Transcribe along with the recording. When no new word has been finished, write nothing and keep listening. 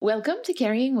Welcome to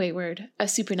Carrying Wayward, a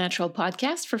supernatural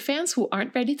podcast for fans who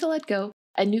aren't ready to let go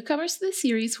and newcomers to the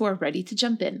series who are ready to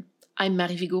jump in. I'm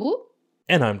Marie Vigourou.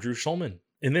 And I'm Drew Schulman.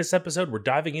 In this episode, we're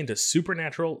diving into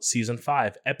Supernatural Season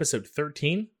 5, Episode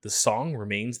 13, The Song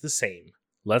Remains the Same.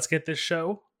 Let's get this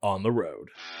show on the road.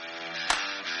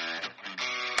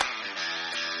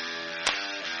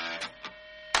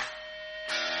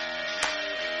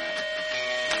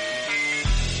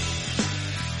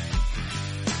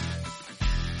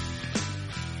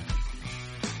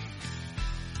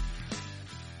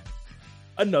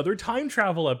 Another time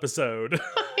travel episode.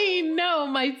 I know,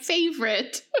 my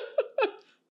favorite.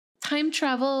 Time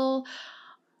travel,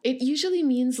 it usually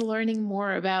means learning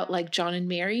more about like John and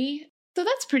Mary. So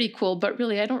that's pretty cool, but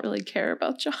really, I don't really care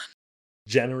about John.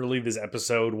 Generally, this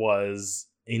episode was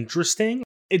interesting.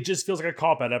 It just feels like a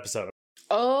cop-out episode.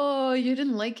 Oh, you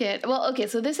didn't like it. Well, okay,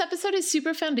 so this episode is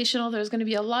super foundational. There's going to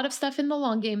be a lot of stuff in the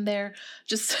long game there.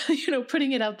 Just,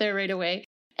 putting it out there right away.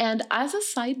 And as a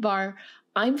sidebar,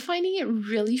 I'm finding it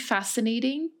really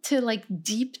fascinating to like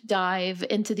deep dive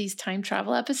into these time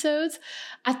travel episodes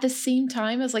at the same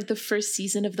time as like the first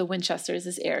season of The Winchesters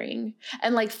is airing.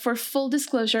 And like for full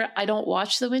disclosure, I don't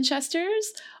watch The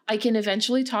Winchesters. I can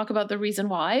eventually talk about the reason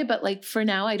why, but like for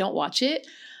now, I don't watch it.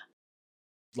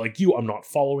 Like you, I'm not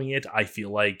following it. I feel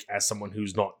like as someone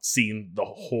who's not seen the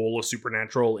whole of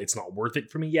Supernatural, it's not worth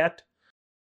it for me yet.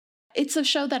 It's a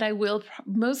show that I will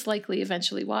most likely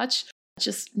eventually watch.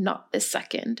 Just not this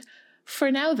second.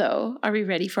 For now, though, are we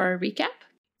ready for our recap?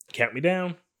 Count me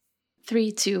down.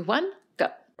 3, 2, 1, go.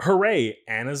 Hooray,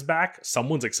 Anna's back.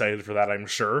 Someone's excited for that, I'm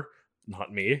sure.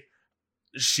 Not me.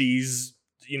 She's,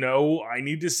 I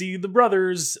need to see the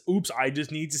brothers. Oops, I just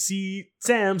need to see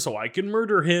Sam so I can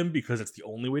murder him because it's the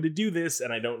only way to do this.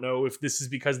 And I don't know if this is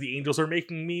because the angels are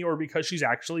making me or because she's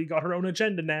actually got her own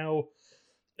agenda now.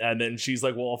 And then she's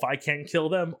like, well, if I can't kill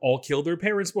them, I'll kill their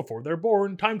parents before they're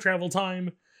born. Time travel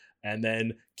time. And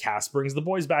then Cass brings the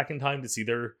boys back in time to see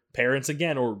their parents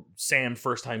again, or Sam,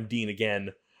 first time Dean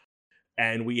again.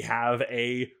 And we have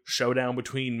a showdown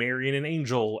between Marion and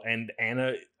Angel. And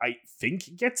Anna, I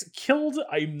think, gets killed.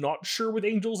 I'm not sure with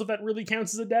Angels if that really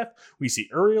counts as a death. We see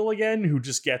Uriel again, who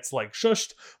just gets like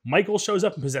shushed. Michael shows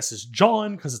up and possesses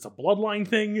John because it's a bloodline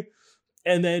thing.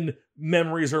 And then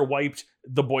memories are wiped.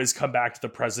 The boys come back to the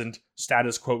present.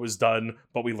 Status quo is done,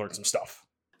 but we learned some stuff.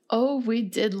 Oh, we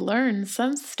did learn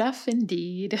some stuff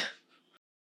indeed.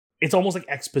 It's almost like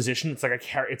exposition. It's like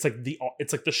it's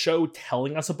like the show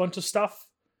telling us a bunch of stuff,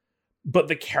 but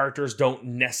the characters don't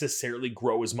necessarily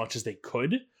grow as much as they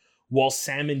could. While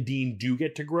Sam and Dean do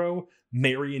get to grow,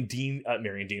 Mary and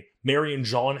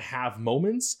John have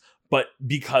moments. But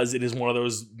because it is one of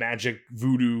those magic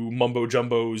voodoo mumbo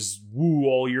jumbos, woo,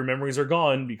 all your memories are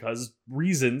gone because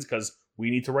we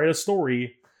need to write a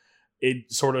story,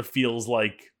 it sort of feels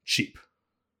like cheap.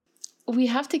 We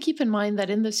have to keep in mind that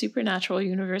in the supernatural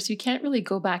universe, you can't really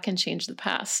go back and change the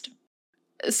past.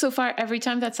 So far, every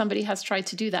time that somebody has tried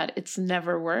to do that, it's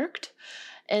never worked.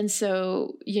 And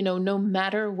so, no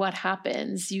matter what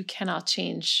happens, you cannot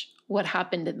change what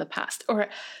happened in the past, or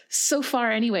so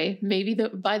far anyway. Maybe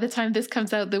by the time this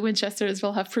comes out, the Winchesters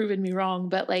will have proven me wrong,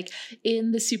 but like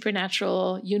in the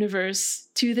supernatural universe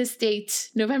to this date,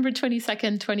 November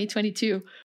 22nd, 2022,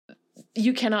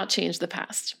 you cannot change the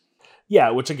past. Yeah,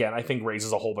 which again, I think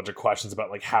raises a whole bunch of questions about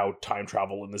like how time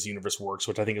travel in this universe works,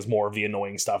 which I think is more of the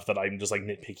annoying stuff that I'm just like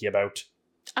nitpicky about.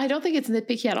 I don't think it's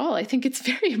nitpicky at all. I think it's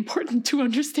very important to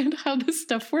understand how this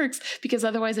stuff works because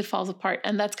otherwise it falls apart.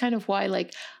 And that's kind of why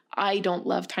like I don't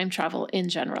love time travel in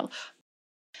general.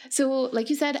 So like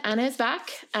you said, Anna is back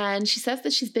and she says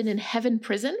that she's been in Heaven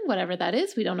Prison, whatever that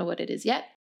is. We don't know what it is yet,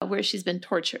 where she's been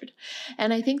tortured.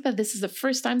 And I think that this is the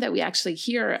first time that we actually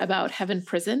hear about Heaven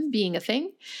Prison being a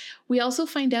thing. We also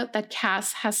find out that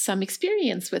Cass has some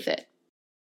experience with it.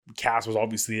 Cass was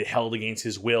obviously held against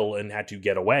his will and had to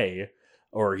get away,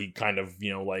 or he kind of,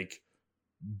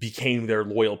 became their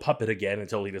loyal puppet again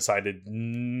until he decided,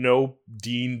 nope,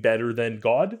 Dean better than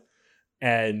God,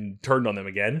 and turned on them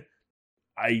again.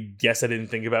 I guess I didn't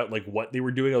think about like what they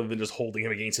were doing other than just holding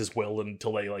him against his will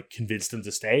until they like convinced him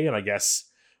to stay. And I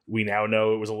guess we now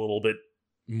know it was a little bit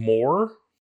more.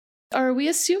 Or we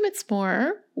assume it's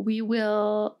more. We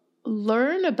will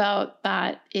learn about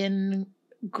that in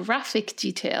graphic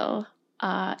detail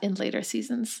in later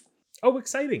seasons. Oh,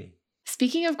 exciting.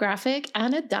 Speaking of graphic,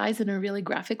 Anna dies in a really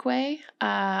graphic way.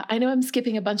 I know I'm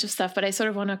skipping a bunch of stuff, but I sort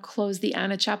of want to close the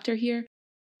Anna chapter here.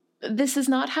 This is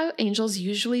not how angels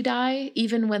usually die,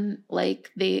 even when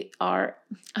like they are,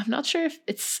 I'm not sure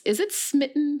if is it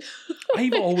smitten?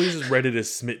 I've always read it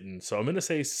as smitten, so I'm going to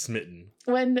say smitten.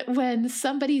 When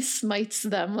somebody smites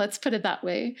them, let's put it that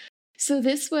way. So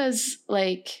this was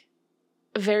like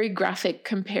very graphic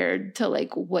compared to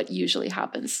like what usually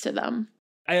happens to them.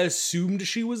 I assumed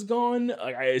she was gone.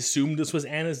 I assumed this was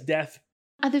Anna's death.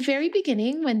 At the very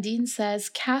beginning, when Dean says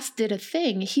Cass did a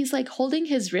thing, he's like holding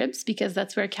his ribs because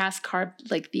that's where Cass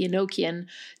carved like the Enochian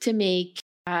to make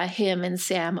him and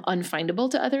Sam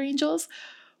unfindable to other angels.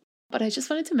 But I just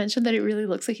wanted to mention that it really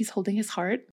looks like he's holding his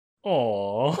heart.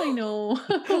 Aww. I know.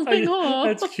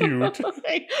 Like, that's cute.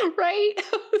 Right?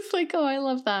 It's like, oh, I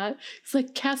love that. It's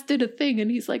like Cass did a thing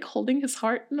and he's like holding his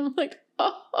heart. And I'm like,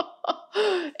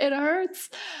 oh, it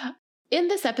hurts. In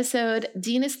this episode,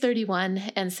 Dean is 31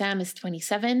 and Sam is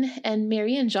 27, and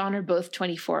Mary and John are both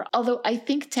 24. Although I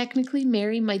think technically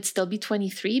Mary might still be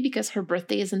 23 because her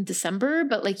birthday is in December,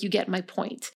 but like you get my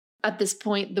point. At this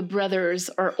point, the brothers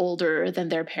are older than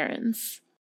their parents.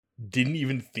 Didn't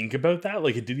even think about that.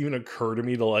 Like, it didn't even occur to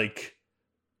me to like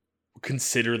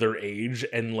consider their age,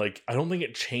 and like I don't think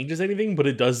it changes anything, but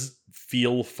it does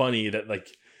feel funny that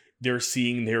like they're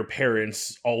seeing their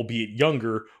parents, albeit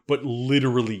younger, but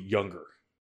literally younger.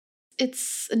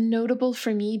 It's notable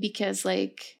for me because,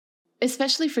 like,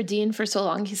 especially for Dean, for so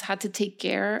long, he's had to take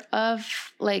care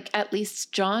of, like, at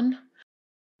least John.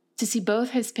 To see both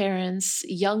his parents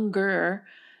younger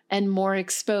and more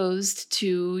exposed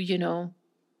to, you know,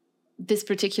 this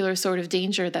particular sort of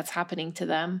danger that's happening to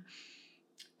them.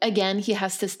 Again, he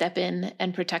has to step in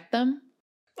and protect them.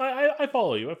 I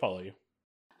follow you.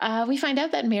 We find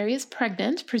out that Mary is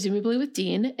pregnant, presumably with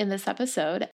Dean, in this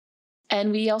episode.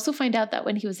 And we also find out that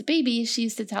when he was a baby, she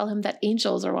used to tell him that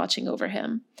angels are watching over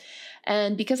him.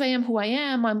 And because I am who I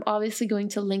am, I'm obviously going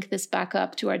to link this back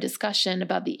up to our discussion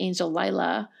about the angel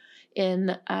Lila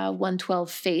in 112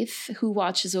 Faith, who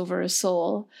watches over a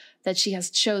soul that she has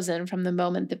chosen from the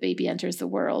moment the baby enters the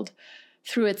world,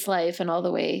 through its life and all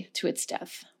the way to its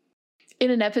death.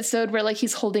 In an episode where like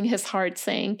he's holding his heart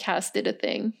saying, Cass did a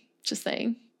thing. Just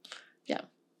saying. Yeah.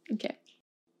 Okay.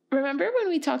 Remember when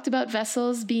we talked about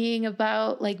vessels being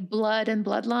about like blood and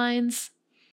bloodlines?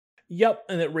 Yep,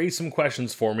 and it raised some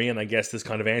questions for me, and I guess this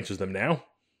kind of answers them now.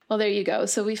 Well, there you go.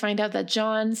 So we find out that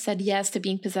John said yes to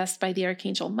being possessed by the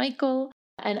Archangel Michael,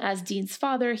 and as Dean's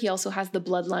father, he also has the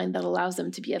bloodline that allows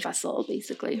him to be a vessel,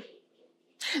 basically.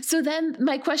 So then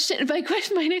my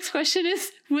next question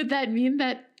is, would that mean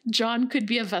that John could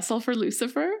be a vessel for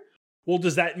Lucifer? Well,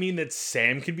 does that mean that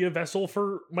Sam could be a vessel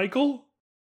for Michael?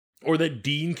 Or that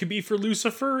Dean could be for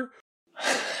Lucifer?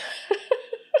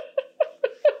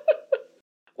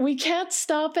 We can't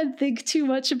stop and think too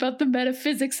much about the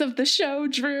metaphysics of the show,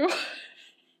 Drew.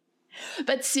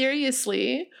 But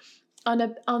seriously, on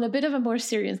a bit of a more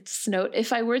serious note,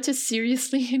 if I were to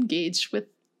seriously engage with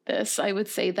this, I would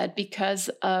say that because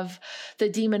of the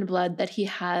demon blood that he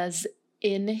has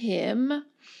in him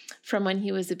from when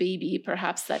he was a baby,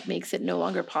 perhaps that makes it no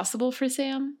longer possible for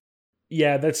Sam.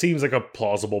 Yeah, that seems like a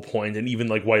plausible point, and even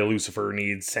like why Lucifer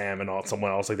needs Sam and not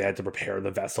someone else, like they had to prepare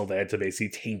the vessel, they had to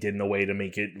basically taint it in a way to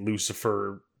make it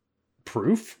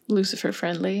Lucifer-proof.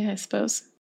 Lucifer-friendly, I suppose.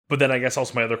 But then I guess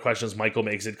also my other question is Michael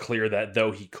makes it clear that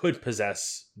though he could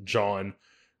possess John,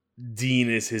 Dean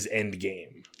is his end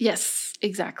game. Yes,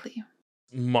 exactly.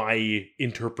 My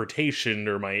interpretation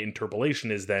or my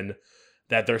interpolation is then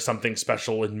that there's something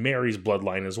special in Mary's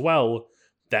bloodline as well,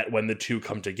 that when the two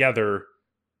come together,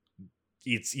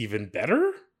 it's even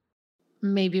better?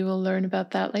 Maybe we'll learn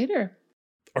about that later.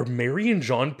 Are Mary and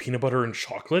John peanut butter and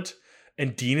chocolate,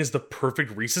 and Dean is the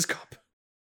perfect Reese's cup?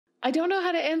 I don't know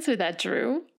how to answer that,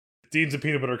 Drew. Dean's a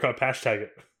peanut butter cup, hashtag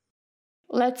it.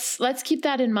 Let's keep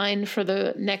that in mind for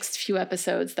the next few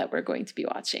episodes that we're going to be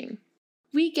watching.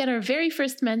 We get our very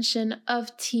first mention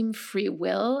of Team Free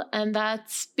Will, and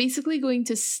that's basically going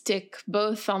to stick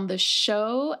both on the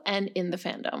show and in the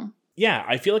fandom. Yeah,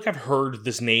 I feel like I've heard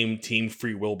this name Team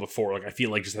Free Will before. Like, I feel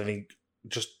like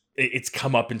it's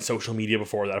come up in social media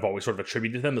before that I've always sort of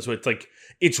attributed to them. So it's like,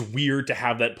 it's weird to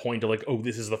have that point of like, oh,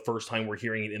 this is the first time we're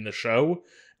hearing it in the show,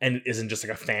 and it isn't just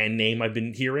like a fan name I've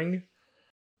been hearing.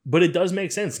 But it does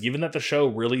make sense, given that the show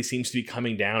really seems to be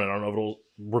coming down. And I don't know if it'll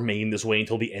remain this way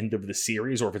until the end of the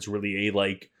series, or if it's really a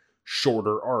like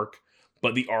shorter arc.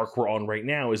 But the arc we're on right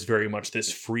now is very much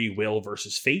this free will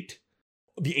versus fate.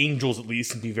 The angels, at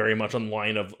least, seem to be very much on the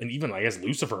line of, and even, I guess,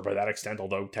 Lucifer by that extent,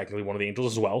 although technically one of the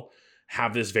angels as well,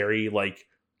 have this very, like,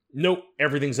 nope,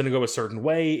 everything's going to go a certain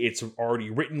way. It's already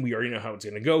written. We already know how it's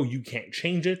going to go. You can't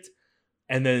change it.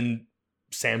 And then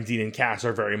Sam, Dean, and Cass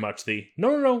are very much the,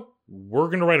 no, we're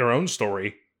going to write our own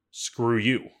story. screw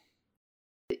you.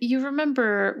 You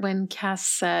remember when Cass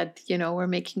said, we're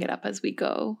making it up as we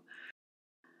go.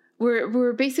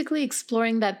 We're basically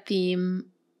exploring that theme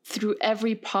through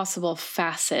every possible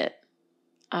facet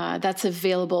that's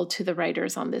available to the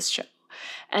writers on this show.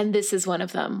 And this is one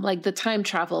of them, like the time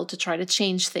travel to try to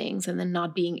change things and then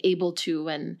not being able to,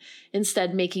 and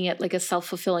instead making it like a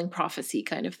self-fulfilling prophecy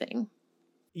kind of thing.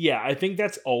 Yeah, I think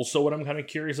that's also what I'm kind of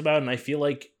curious about. And I feel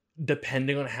like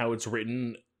depending on how it's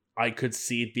written, I could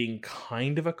see it being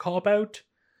kind of a cop-out.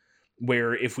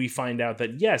 Where if we find out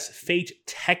that, yes, fate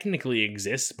technically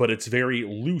exists, but it's very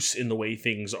loose in the way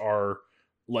things are,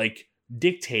 like,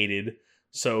 dictated.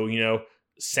 So,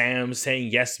 Sam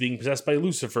saying yes to being possessed by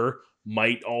Lucifer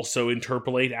might also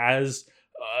interpolate as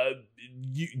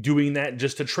doing that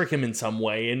just to trick him in some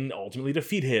way and ultimately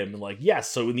defeat him. Like, yes,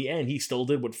 so in the end, he still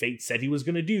did what fate said he was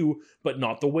going to do, but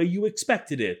not the way you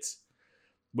expected it.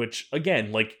 Which,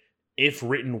 again, like, if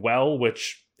written well,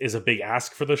 which is a big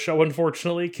ask for the show,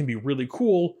 unfortunately, can be really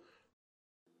cool.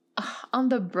 On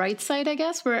the bright side, I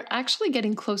guess, we're actually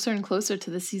getting closer and closer to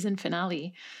the season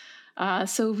finale.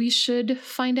 So we should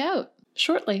find out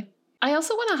shortly. I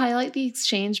also want to highlight the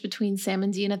exchange between Sam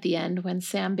and Dean at the end when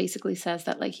Sam basically says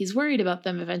that he's worried about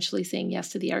them eventually saying yes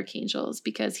to the Archangels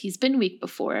because he's been weak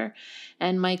before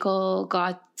and Michael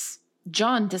got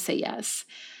John to say yes.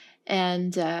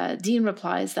 And Dean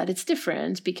replies that it's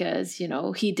different because,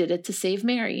 he did it to save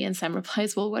Mary. And Sam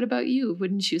replies, well, what about you?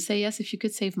 Wouldn't you say yes if you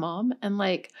could save Mom? And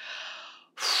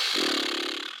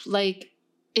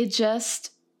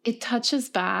it touches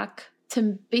back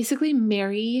to basically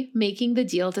Mary making the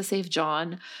deal to save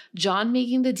John, John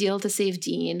making the deal to save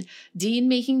Dean, Dean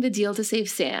making the deal to save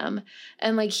Sam.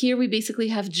 And here we basically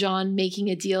have John making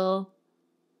a deal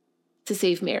to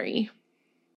save Mary.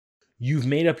 You've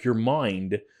made up your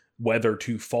mind whether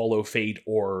to follow fate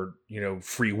or,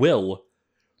 free will.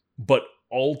 But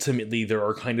ultimately, there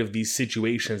are kind of these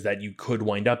situations that you could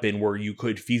wind up in where you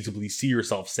could feasibly see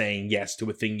yourself saying yes to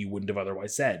a thing you wouldn't have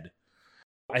otherwise said.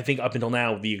 I think up until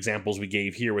now, the examples we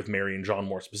gave here with Mary and John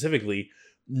more specifically,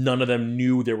 none of them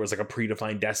knew there was a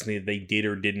predefined destiny that they did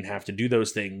or didn't have to do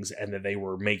those things and that they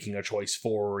were making a choice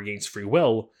for or against free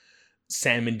will.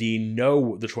 Sam and Dean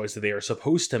know the choice that they are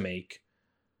supposed to make.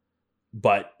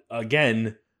 But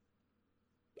again,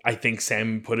 I think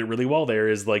Sam put it really well there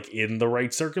is in the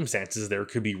right circumstances, there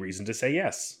could be reason to say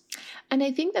yes. And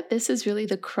I think that this is really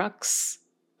the crux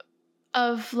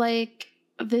of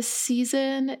this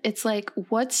season. It's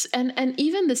what's, and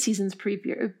even the seasons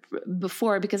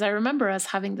before, because I remember us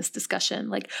having this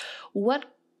discussion, what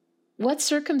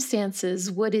circumstances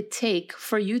would it take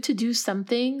for you to do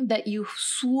something that you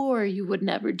swore you would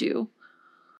never do?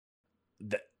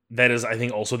 That is, I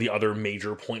think, also the other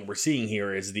major point we're seeing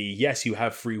here is yes, you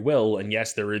have free will, and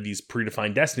yes, there are these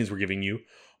predefined destinies we're giving you,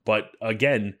 but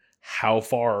again, how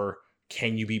far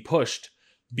can you be pushed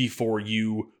before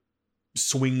you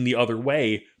swing the other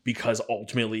way, because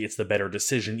ultimately it's the better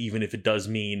decision, even if it does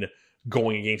mean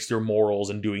going against your morals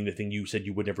and doing the thing you said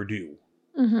you would never do.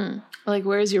 Mm-hmm.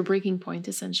 Where's your breaking point,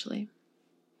 essentially?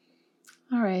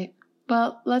 All right.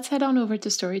 Well, let's head on over to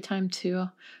Storytime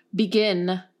to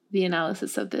begin the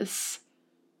analysis of this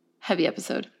heavy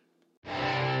episode.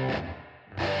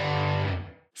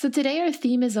 So today our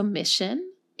theme is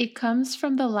omission. It comes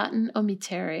from the Latin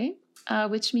omittere,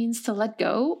 which means to let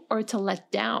go or to let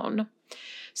down.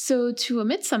 So to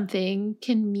omit something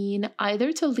can mean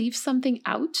either to leave something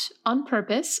out on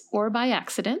purpose or by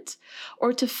accident,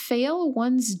 or to fail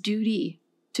one's duty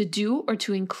to do or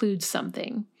to include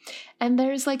something. And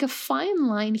there's a fine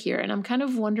line here, and I'm kind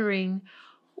of wondering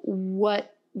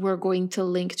what we're going to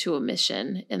link to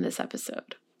omission in this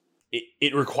episode.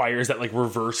 It requires that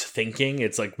reverse thinking.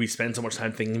 It's we spend so much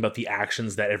time thinking about the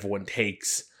actions that everyone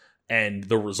takes and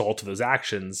the result of those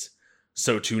actions.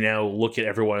 So to now look at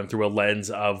everyone through a lens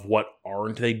of what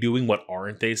aren't they doing, what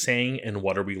aren't they saying, and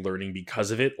what are we learning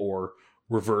because of it, or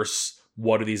reverse,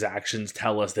 what do these actions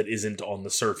tell us that isn't on the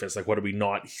surface? What are we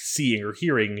not seeing or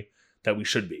hearing that we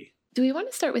should be? Do we want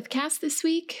to start with Cass this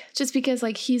week? Just because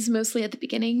he's mostly at the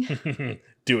beginning.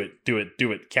 Do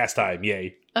it. Cass time,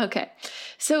 yay. Okay.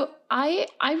 So I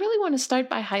really want to start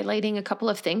by highlighting a couple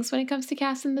of things when it comes to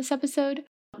Cass in this episode,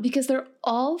 because they're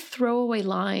all throwaway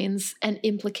lines and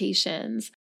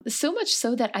implications. So much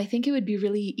so that I think it would be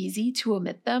really easy to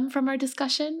omit them from our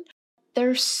discussion.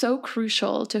 They're so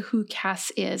crucial to who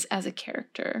Cass is as a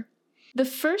character. The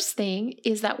first thing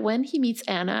is that when he meets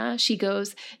Anna, she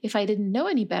goes, "If I didn't know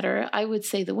any better, I would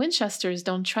say the Winchesters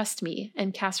don't trust me."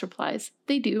 And Cass replies,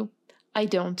 "They do. I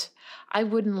don't. I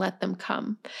wouldn't let them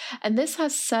come." And this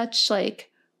has such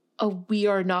a we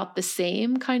are not the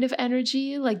same kind of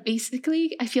energy. Like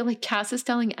basically, I feel like Cass is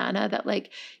telling Anna that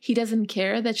like he doesn't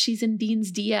care that she's in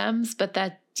Dean's DMs, but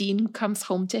that Dean comes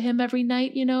home to him every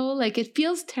night, you know? Like it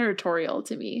feels territorial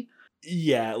to me.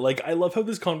 Yeah, like I love how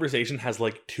this conversation has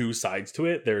like two sides to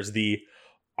it. There's the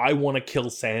I want to kill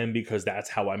Sam because that's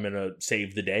how I'm going to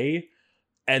save the day.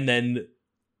 And then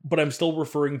but I'm still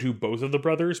referring to both of the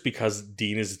brothers because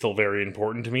Dean is still very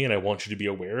important to me and I want you to be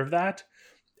aware of that.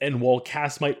 And while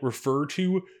Cass might refer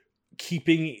to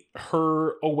keeping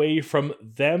her away from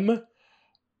them,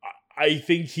 I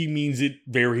think he means it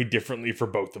very differently for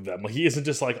both of them. Like he isn't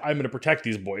just like, I'm going to protect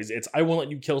these boys. It's, I won't let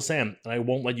you kill Sam and I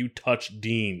won't let you touch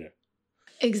Dean.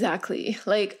 Exactly.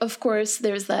 Like, of course,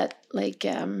 there's that like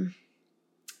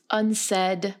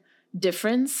unsaid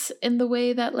difference in the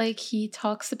way that like he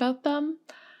talks about them.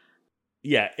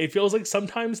 Yeah, it feels like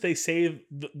sometimes they say,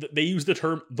 they use the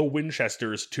term the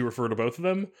Winchesters to refer to both of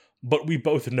them, but we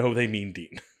both know they mean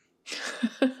Dean.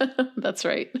 That's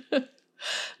right.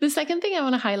 The second thing I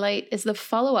want to highlight is the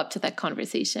follow-up to that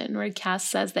conversation where Cass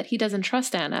says that he doesn't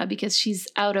trust Anna because she's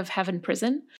out of heaven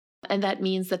prison, and that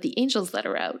means that the angels let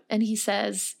her out. And he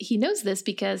says he knows this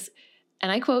because,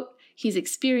 and I quote, he's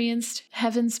experienced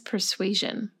heaven's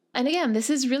persuasion. And again, this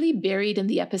is really buried in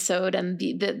the episode, and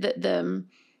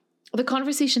the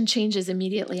conversation changes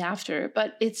immediately after,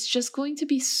 but it's just going to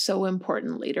be so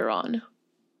important later on.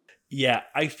 Yeah,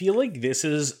 I feel like this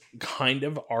is kind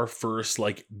of our first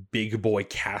like big boy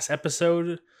Cass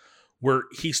episode where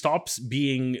he stops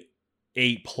being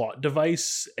a plot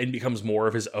device and becomes more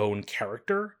of his own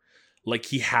character. Like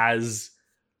he has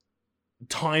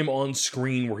time on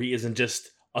screen where he isn't just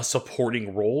a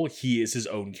supporting role, he is his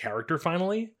own character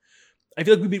finally. I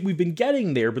feel like we've been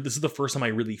getting there, but this is the first time I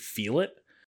really feel it.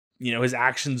 You know, his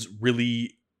actions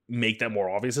really make that more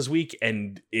obvious this week,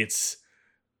 and it's,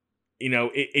 you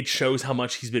know, it shows how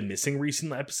much he's been missing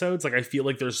recent episodes. Like, I feel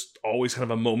like there's always kind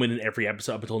of a moment in every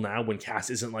episode up until now when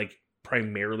Cass isn't, like,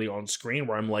 primarily on screen,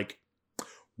 where I'm like,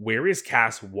 where is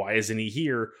Cass? Why isn't he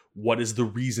here? What is the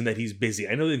reason that he's busy?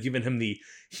 I know they've given him the,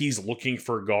 he's looking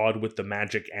for God with the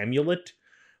magic amulet,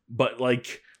 but,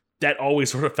 like, that always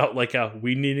sort of felt like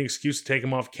we need an excuse to take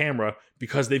him off camera,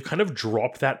 because they've kind of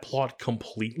dropped that plot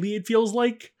completely, it feels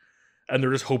like, and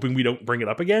they're just hoping we don't bring it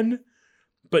up again.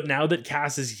 But now that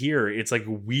Cass is here, it's like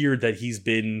weird that he's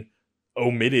been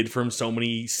omitted from so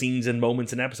many scenes and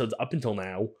moments and episodes up until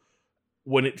now,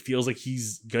 when it feels like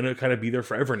he's gonna kind of be there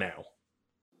forever now.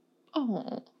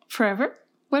 Oh, forever?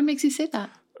 What makes you say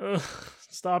that?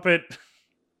 Stop it.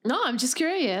 No, I'm just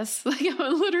curious. Like,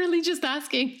 I'm literally just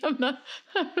asking. I'm not...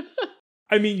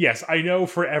 I mean, yes, I know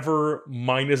forever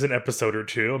minus an episode or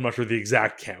two. I'm not sure the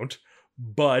exact count.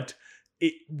 But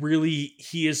it really,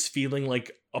 he is feeling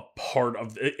like a part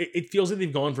of... It feels like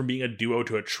they've gone from being a duo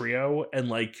to a trio. And,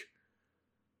 like,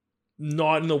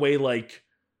 not in the way, like,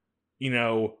 you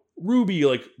know, Ruby,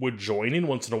 like, would join in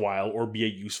once in a while or be a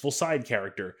useful side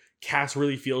character. Cass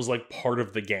really feels like part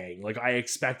of the gang. Like, I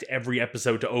expect every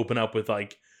episode to open up with,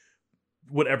 like,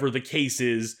 whatever the case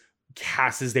is,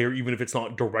 Cass is there even if it's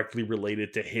not directly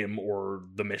related to him or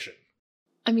the mission.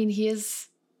 I mean, he is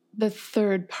the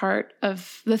third third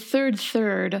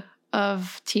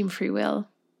of Team Free Will.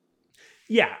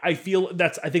 Yeah, I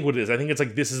think what it is. I think it's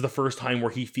like this is the first time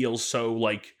where he feels so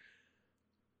like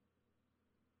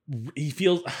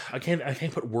I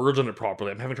can't put words on it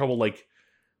properly. I'm having trouble like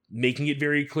making it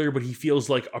very clear, but he feels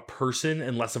like a person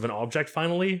and less of an object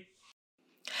finally.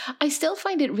 I still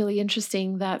find it really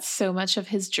interesting that so much of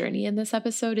his journey in this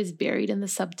episode is buried in the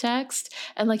subtext.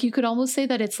 And like, you could almost say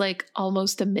that it's like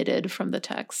almost omitted from the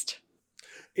text.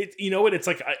 You know what? It's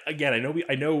like,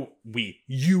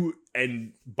 you,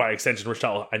 and by extension,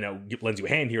 Rochelle, I know lends you a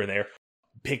hand here and there,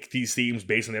 pick these themes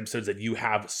based on the episodes that you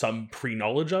have some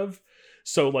pre-knowledge of.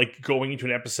 So like going into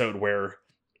an episode where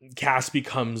Cass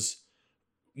becomes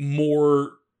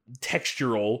more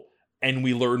textural and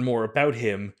we learn more about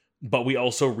him, but we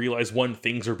also realize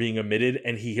things are being omitted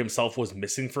and he himself was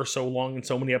missing for so long in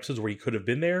so many episodes where he could have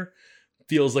been there,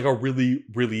 feels like a really,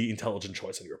 really intelligent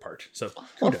choice on your part. So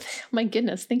kudos. Oh, my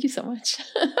goodness. Thank you so much.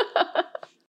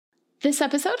 This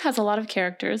episode has a lot of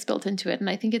characters built into it, and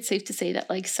I think it's safe to say that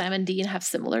like Sam and Dean have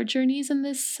similar journeys in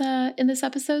this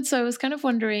episode. So I was kind of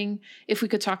wondering if we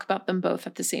could talk about them both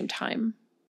at the same time.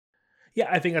 Yeah,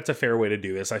 I think that's a fair way to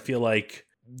do this. I feel like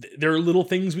there are little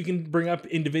things we can bring up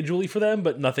individually for them,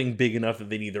 but nothing big enough that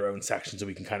they need their own section, so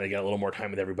we can kind of get a little more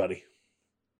time with everybody.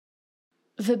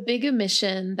 The big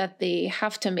omission that they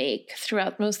have to make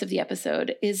throughout most of the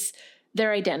episode is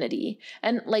their identity.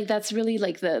 And like, that's really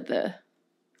like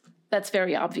that's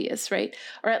very obvious, right?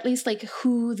 Or at least like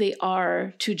who they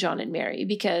are to John and Mary,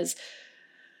 because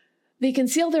They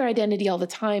conceal their identity all the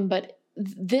time, but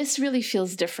this really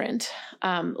feels different.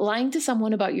 Lying to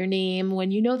someone about your name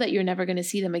when you know that you're never going to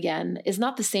see them again is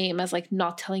not the same as like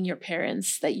not telling your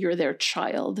parents that you're their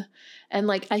child. And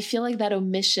like, I feel like that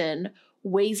omission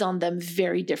weighs on them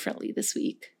very differently this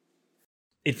week.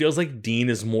 It feels like Dean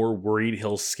is more worried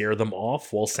he'll scare them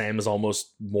off, while Sam is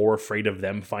almost more afraid of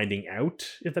them finding out,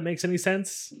 if that makes any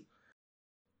sense.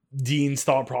 Dean's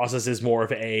thought process is more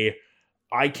of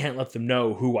I can't let them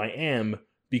know who I am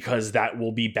because that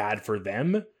will be bad for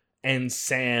them. And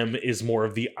Sam is more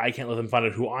of I can't let them find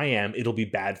out who I am, it'll be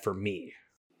bad for me.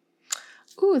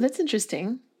 Ooh, that's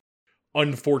interesting.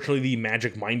 Unfortunately, the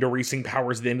magic mind erasing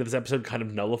powers at the end of this episode kind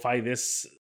of nullify this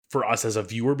for us as a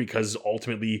viewer, because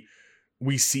ultimately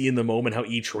we see in the moment how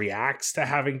each reacts to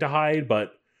having to hide,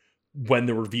 but when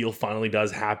the reveal finally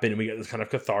does happen and we get this kind of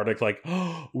cathartic, like,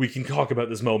 oh, we can talk about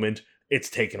this moment,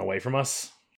 it's taken away from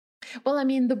us. Well, I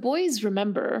mean, the boys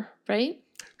remember, right?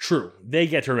 True, they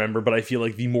get to remember, but I feel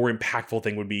like the more impactful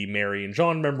thing would be Mary and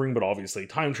John remembering, but obviously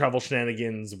time travel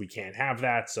shenanigans, we can't have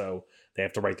that, so they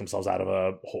have to write themselves out of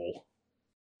a hole.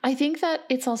 I think that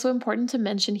it's also important to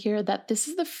mention here that this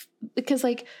is because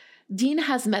like Dean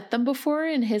has met them before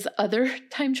in his other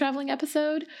time traveling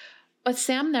episode, but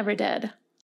Sam never did.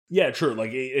 Yeah, true.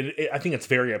 Like, I think it's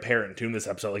very apparent too in this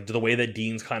episode, like the way that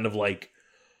Dean's kind of like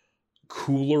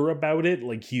cooler about it,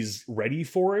 like he's ready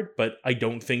for it, but I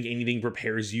don't think anything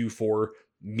prepares you for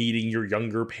meeting your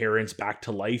younger parents back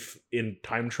to life in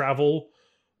time travel,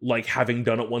 like having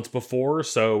done it once before.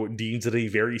 So Dean's at a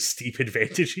very steep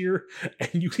advantage here,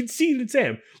 and you can see it in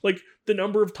Sam. Like, the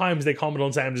number of times they comment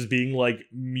on Sam just being like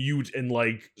mute and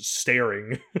like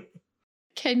staring.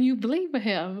 Can you blame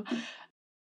him?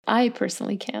 I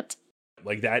personally can't.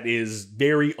 Like, that is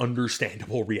very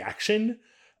understandable reaction.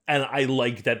 And I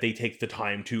like that they take the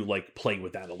time to like play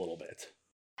with that a little bit.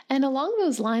 And along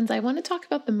those lines, I want to talk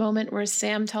about the moment where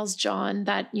Sam tells John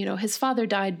that, you know, his father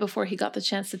died before he got the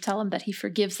chance to tell him that he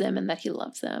forgives him and that he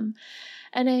loves him.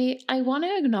 And I want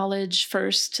to acknowledge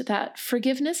first that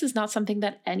forgiveness is not something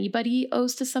that anybody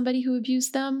owes to somebody who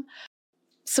abused them.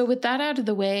 So with that out of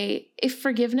the way, if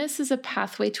forgiveness is a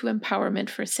pathway to empowerment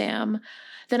for Sam,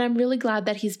 then I'm really glad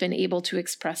that he's been able to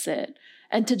express it.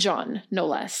 And to John, no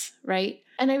less, right?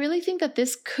 And I really think that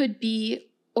this could be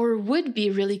or would be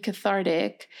really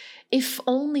cathartic if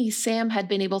only Sam had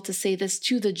been able to say this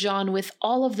to the John with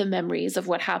all of the memories of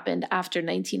what happened after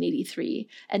 1983,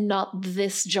 and not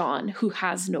this John who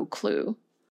has no clue.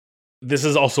 This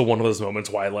is also one of those moments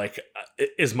why, like,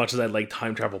 as much as I like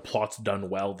time travel plots done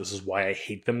well, this is why I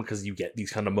hate them, because you get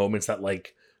these kind of moments that,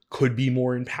 like, could be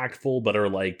more impactful, but are,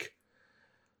 like,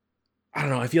 I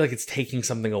don't know, I feel like it's taking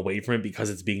something away from it because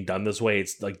it's being done this way.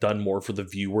 It's, like, done more for the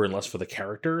viewer and less for the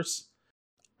characters.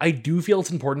 I do feel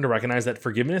it's important to recognize that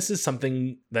forgiveness is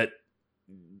something that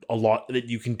a lot that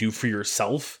you can do for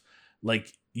yourself.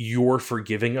 Like, your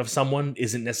forgiving of someone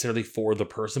isn't necessarily for the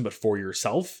person, but for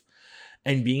yourself.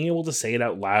 And being able to say it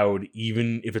out loud,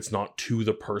 even if it's not to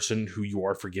the person who you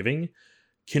are forgiving,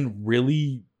 can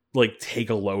really, like,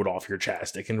 take a load off your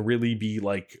chest. It can really be,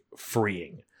 like,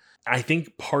 freeing. I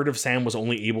think part of Sam was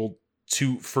only able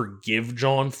to forgive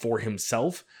John for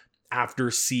himself after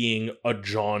seeing a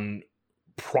John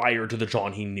prior to the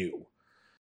John he knew.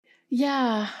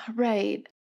 Yeah, right.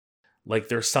 Like,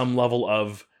 there's some level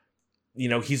of, you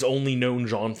know, he's only known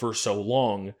John for so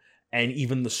long, and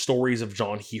even the stories of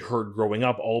John he heard growing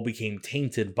up all became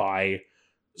tainted by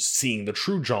seeing the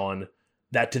true John,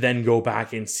 that to then go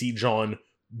back and see John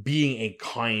being a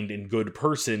kind and good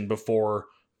person before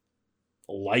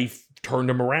life turned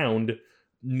him around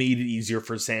made it easier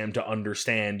for Sam to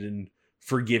understand and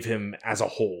forgive him as a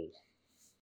whole.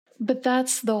 But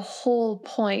that's the whole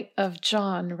point of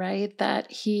John, right?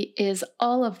 That he is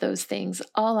all of those things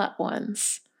all at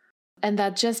once. And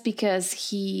that just because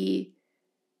he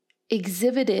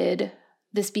exhibited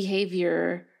this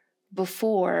behavior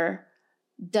before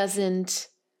doesn't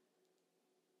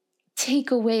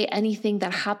take away anything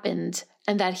that happened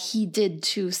and that he did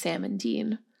to Sam and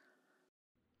Dean.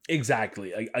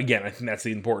 Exactly. Again, I think that's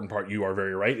the important part. You are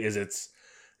very right.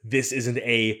 This isn't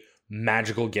a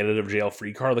magical get out of jail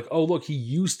free card. Like, oh, look, he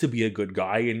used to be a good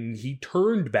guy and he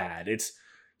turned bad.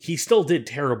 He still did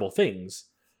terrible things,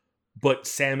 but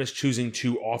Sam is choosing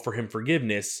to offer him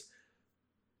forgiveness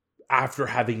after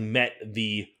having met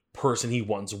the person he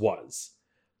once was.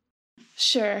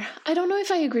 Sure. I don't know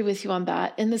if I agree with you on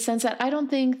that, in the sense that I don't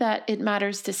think that it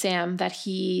matters to Sam that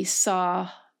he saw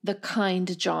the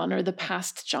kind John or the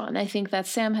past John. I think that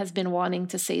Sam has been wanting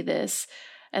to say this,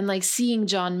 and like seeing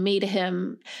John made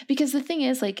him, because the thing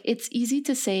is, like, it's easy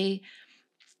to say,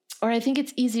 Or I think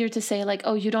it's easier to say like,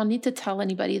 oh, you don't need to tell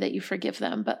anybody that you forgive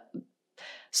them, but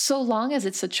so long as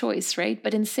it's a choice, right?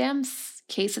 But in Sam's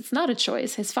case, it's not a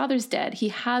choice. His father's dead. He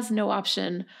has no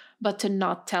option but to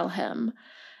not tell him.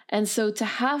 And so to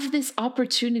have this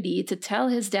opportunity to tell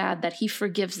his dad that he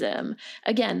forgives him,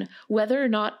 again, whether or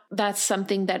not that's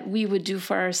something that we would do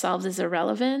for ourselves is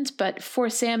irrelevant, but for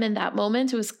Sam in that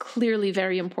moment, it was clearly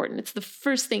very important. It's the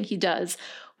first thing he does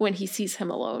when he sees him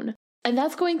alone. And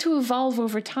that's going to evolve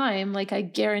over time. Like, I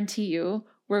guarantee you,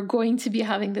 we're going to be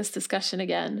having this discussion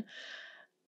again.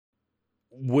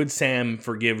 Would Sam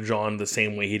forgive John the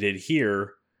same way he did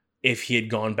here if he had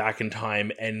gone back in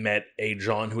time and met a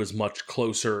John who was much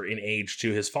closer in age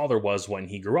to his father was when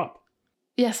he grew up?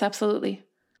 Yes, absolutely.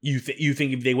 You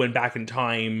think if they went back in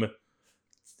time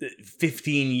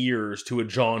 15 years to a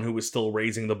John who was still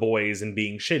raising the boys and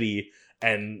being shitty,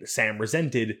 and Sam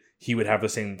resented, he would have the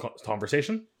same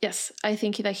conversation? Yes, I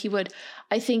think that he would.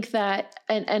 I think that,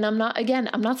 and I'm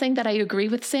not saying that I agree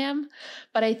with Sam,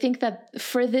 but I think that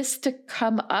for this to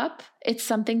come up, it's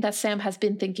something that Sam has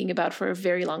been thinking about for a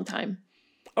very long time.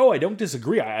 Oh, I don't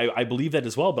disagree. I believe that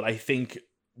as well, but I think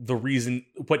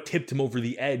what tipped him over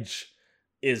the edge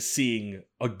is seeing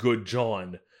a good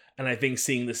John. And I think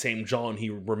seeing the same John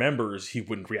he remembers, he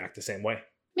wouldn't react the same way.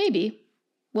 Maybe.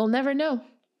 We'll never know.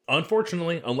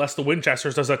 Unfortunately, unless the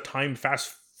Winchesters does a time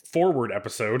fast forward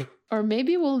episode. Or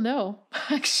maybe we'll know,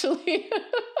 actually.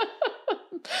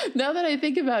 Now that I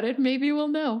think about it, maybe we'll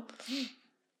know.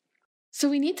 So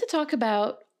we need to talk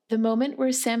about the moment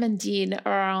where Sam and Dean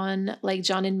are on like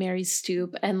John and Mary's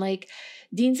stoop, and like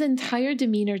Dean's entire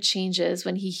demeanor changes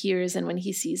when he hears and when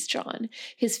he sees John.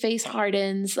 His face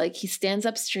hardens, like he stands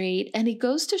up straight, and it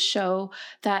goes to show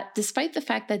that despite the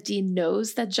fact that Dean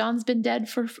knows that John's been dead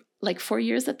for like 4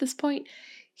 years at this point,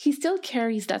 he still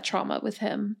carries that trauma with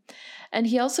him. And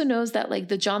he also knows that like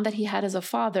the John that he had as a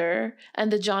father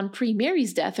and the John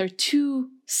pre-Mary's death are two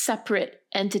separate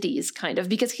entities, kind of,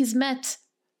 because he's met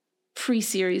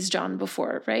pre-series John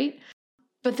before, right?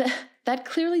 But that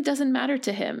clearly doesn't matter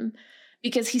to him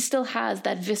because he still has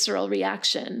that visceral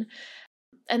reaction.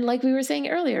 And like we were saying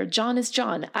earlier, John is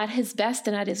John at his best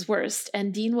and at his worst,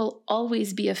 and Dean will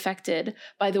always be affected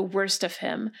by the worst of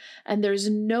him. And there's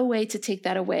no way to take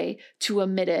that away, to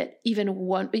omit it,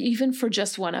 even for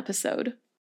just one episode.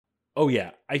 Oh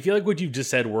yeah, I feel like what you just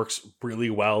said works really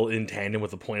well in tandem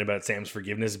with the point about Sam's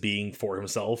forgiveness being for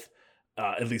himself,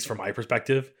 at least from my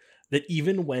perspective. That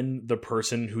even when the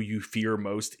person who you fear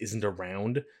most isn't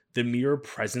around, the mere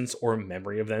presence or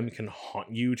memory of them can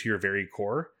haunt you to your very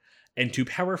core. And to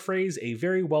paraphrase a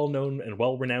very well-known and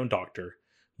well-renowned doctor,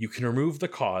 you can remove the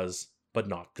cause, but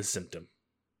not the symptom.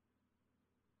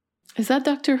 Is that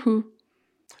Doctor Who?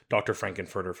 Dr.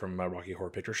 Frankenfurter from Rocky Horror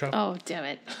Picture Show. Oh, damn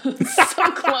it.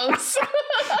 So close.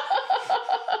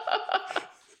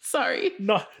 Sorry.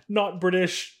 Not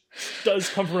British. Does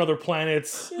come from other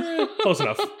planets. Close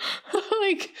enough.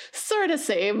 Like, sort of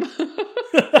same.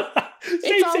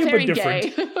 It's all very but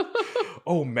different. Gay.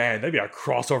 Oh man, that'd be a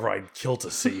crossover I'd kill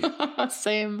to see.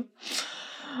 Same.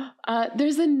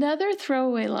 There's another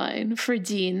throwaway line for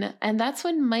Dean, and that's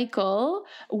when Michael,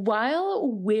 while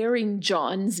wearing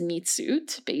John's meat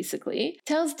suit, basically,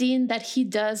 tells Dean that he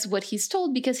does what he's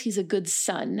told because he's a good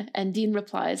son. And Dean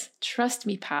replies, "Trust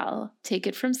me, pal. Take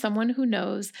it from someone who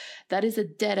knows. That is a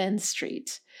dead-end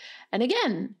street." And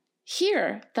again,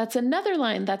 here, that's another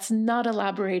line that's not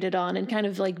elaborated on and kind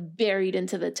of like buried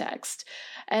into the text.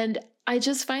 And I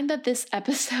just find that this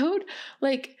episode,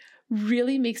 like,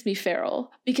 really makes me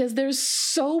feral because there's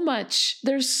so much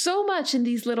in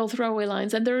these little throwaway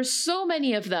lines, and there are so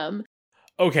many of them.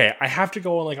 Okay, I have to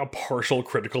go on like a partial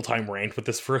critical time rant with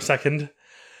this for a second.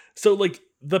 So like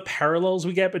the parallels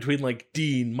we get between like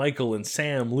Dean, Michael, and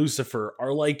Sam, Lucifer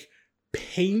are like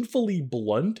painfully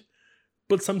blunt.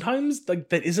 But sometimes, like,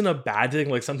 that isn't a bad thing.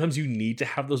 Like, sometimes you need to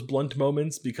have those blunt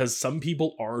moments because some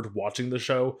people aren't watching the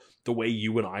show the way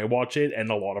you and I watch it,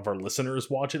 and a lot of our listeners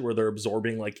watch it, where they're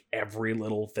absorbing, like, every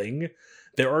little thing.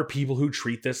 There are people who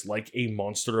treat this like a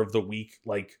Monster of the Week,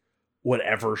 like,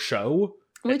 whatever show.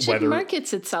 Which it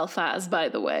markets itself as, by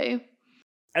the way.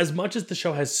 As much as the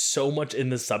show has so much in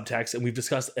the subtext, and we've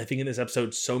discussed, I think, in this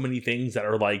episode, so many things that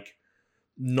are, like,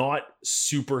 not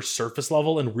super surface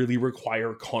level and really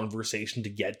require conversation to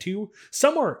get to.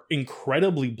 Some are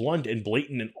incredibly blunt and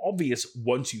blatant and obvious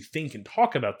once you think and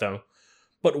talk about them.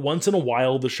 But once in a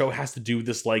while, the show has to do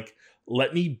this, like,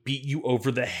 let me beat you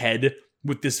over the head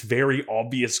with this very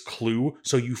obvious clue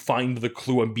so you find the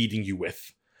clue I'm beating you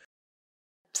with.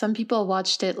 Some people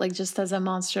watched it like just as a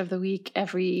Monster of the Week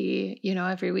every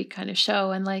week kind of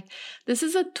show. And like, this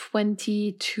is a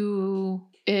 22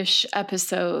 ish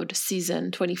episode,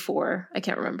 season 24. I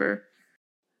can't remember.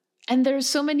 And there's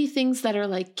so many things that are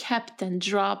like kept and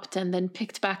dropped and then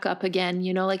picked back up again.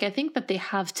 You know, like I think that they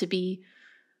have to be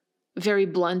very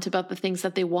blunt about the things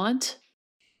that they want.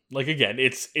 Like, again,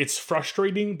 it's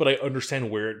frustrating, but I understand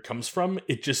where it comes from.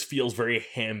 It just feels very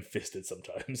ham-fisted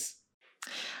sometimes.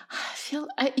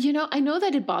 I know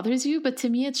that it bothers you, but to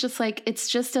me, it's just like, it's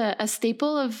just a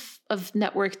staple of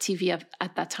network TV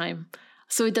at that time.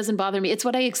 So it doesn't bother me. It's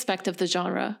what I expect of the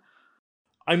genre.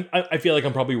 I feel like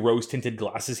I'm probably rose-tinted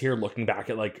glasses here, looking back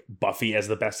at, like, Buffy as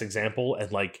the best example, and,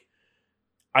 like,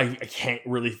 I can't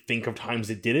really think of times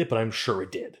it did it, but I'm sure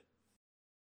it did.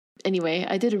 Anyway,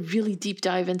 I did a really deep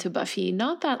dive into Buffy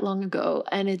not that long ago,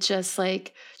 and it's just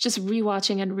like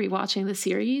rewatching and rewatching the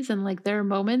series, and like there are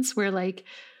moments where like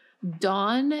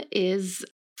Dawn is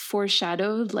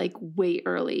foreshadowed like way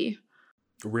early.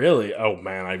 Really? Oh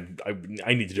man,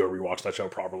 I need to do a rewatch of that show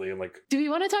properly. And like, do we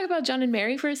want to talk about John and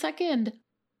Mary for a second?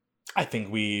 I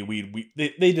think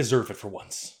they deserve it for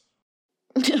once.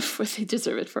 They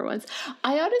deserve it for once.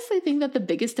 I honestly think that the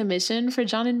biggest omission for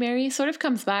John and Mary sort of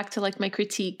comes back to like my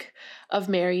critique of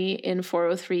Mary in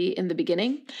 403 in the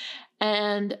beginning.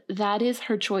 And that is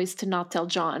her choice to not tell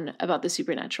John about the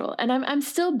supernatural. And I'm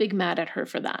still big mad at her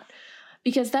for that.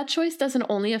 Because that choice doesn't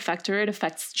only affect her, it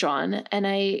affects John. And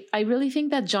I really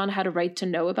think that John had a right to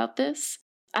know about this.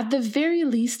 At the very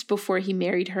least, before he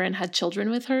married her and had children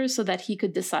with her, so that he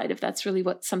could decide if that's really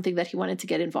something that he wanted to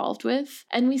get involved with.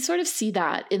 And we sort of see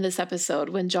that in this episode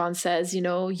when John says, you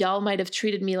know, y'all might have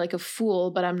treated me like a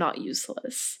fool, but I'm not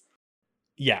useless.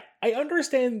 Yeah, I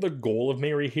understand the goal of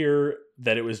Mary here,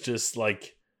 that it was just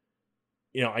like,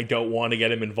 you know, I don't want to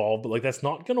get him involved, but like that's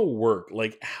not going to work.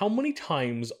 Like, how many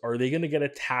times are they going to get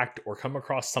attacked or come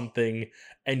across something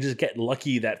and just get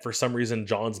lucky that for some reason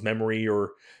John's memory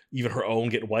or even her own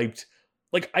get wiped?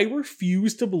 Like, I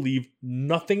refuse to believe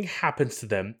nothing happens to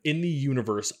them in the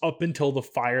universe up until the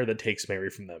fire that takes Mary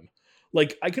from them.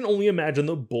 Like, I can only imagine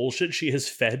the bullshit she has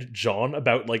fed John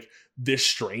about, like, this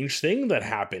strange thing that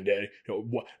happened.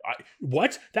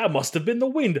 What? That must have been the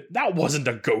wind. That wasn't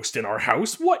a ghost in our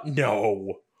house. What?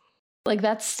 No. Like,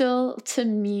 that's still, to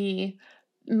me,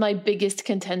 my biggest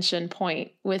contention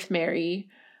point with Mary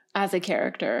as a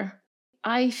character.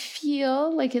 I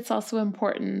feel like it's also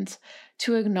important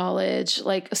to acknowledge,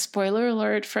 like, a spoiler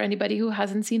alert for anybody who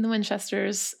hasn't seen the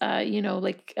Winchesters,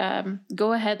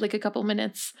 go ahead, like, a couple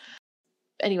minutes.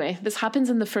 Anyway, this happens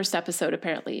in the first episode,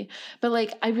 apparently. But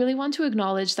like, I really want to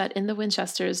acknowledge that in the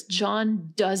Winchesters,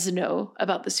 John does know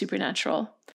about the supernatural.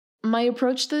 My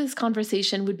approach to this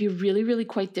conversation would be really, really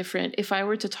quite different if I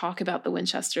were to talk about the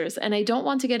Winchesters. And I don't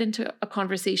want to get into a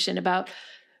conversation about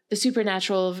the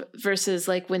supernatural versus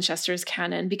like Winchester's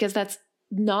canon, because that's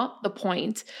not the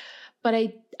point. But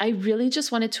I really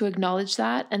just wanted to acknowledge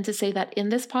that and to say that in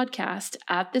this podcast,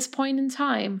 at this point in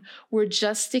time, we're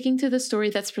just sticking to the story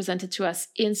that's presented to us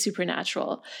in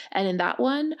Supernatural. And in that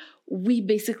one, we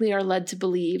basically are led to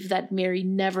believe that Mary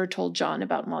never told John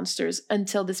about monsters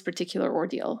until this particular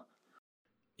ordeal.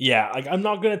 Yeah, like, I'm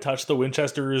not going to touch the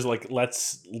Winchesters. Like,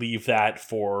 let's leave that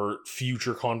for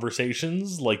future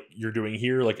conversations like you're doing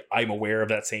here. Like, I'm aware of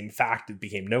that same fact. It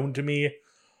became known to me.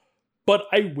 But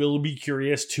I will be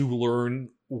curious to learn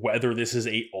whether this is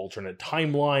a alternate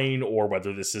timeline or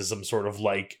whether this is some sort of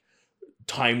like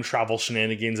time travel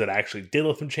shenanigans that actually did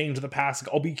let them change the past.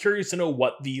 I'll be curious to know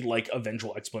what the like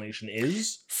eventual explanation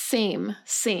is. Same.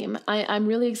 I'm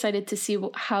really excited to see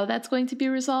how that's going to be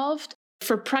resolved.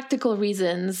 For practical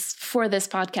reasons, for this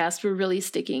podcast, we're really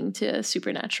sticking to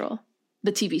Supernatural,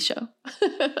 the TV show.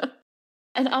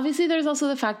 And obviously there's also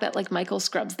the fact that like Michael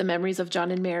scrubs the memories of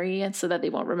John and Mary and so that they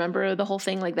won't remember the whole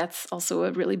thing. Like, that's also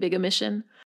a really big omission.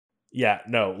 Yeah,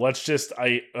 no, let's just,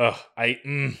 there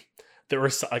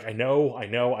was like, I know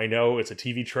it's a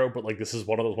TV trope, but like, this is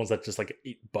one of those ones that just like,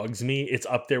 it bugs me. It's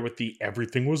up there with the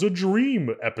everything was a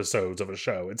dream episodes of a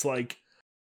show. It's like,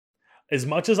 as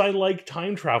much as I like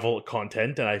time travel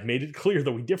content, and I've made it clear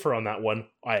that we differ on that one,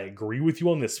 I agree with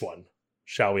you on this one.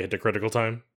 Shall we head to critical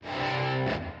time?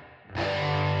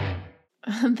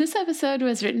 This episode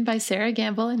was written by Sarah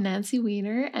Gamble and Nancy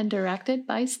Weiner and directed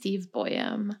by Steve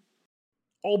Boyum.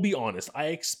 I'll be honest, I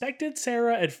expected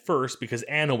Sarah at first because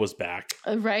Anna was back.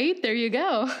 Right? There you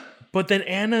go. But then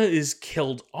Anna is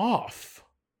killed off.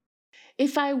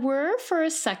 If I were for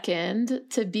a second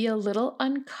to be a little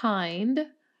unkind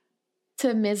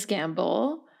to Ms.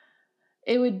 Gamble,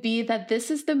 it would be that this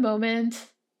is the moment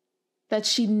that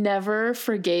she never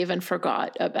forgave and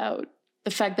forgot about.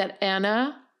 The fact that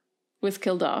Anna was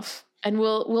killed off. And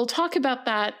we'll talk about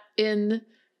that in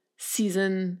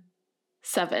season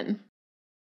 7.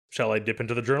 Shall I dip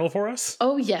into the journal for us?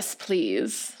 Oh, yes,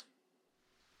 please.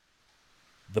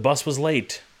 The bus was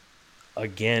late.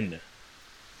 Again.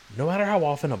 No matter how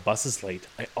often a bus is late,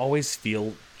 I always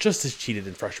feel just as cheated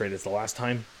and frustrated as the last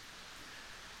time.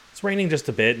 It's raining just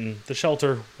a bit, and the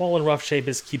shelter, while in rough shape,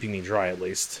 is keeping me dry at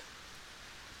least.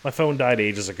 My phone died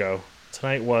ages ago.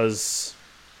 Tonight was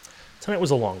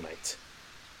a long night.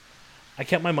 I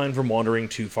kept my mind from wandering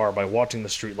too far by watching the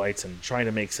streetlights and trying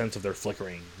to make sense of their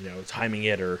flickering, timing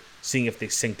it or seeing if they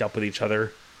synced up with each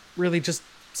other. Really just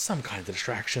some kind of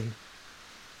distraction.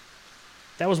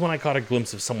 That was when I caught a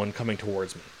glimpse of someone coming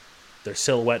towards me, their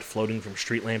silhouette floating from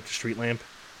street lamp to street lamp,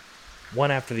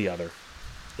 one after the other.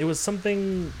 It was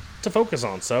something to focus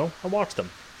on, so I watched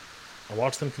them. I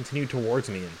watched them continue towards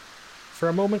me, and for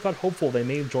a moment got hopeful they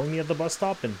may join me at the bus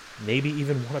stop and maybe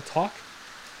even want to talk.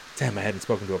 Damn, I hadn't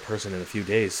spoken to a person in a few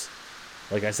days.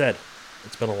 Like I said,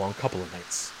 it's been a long couple of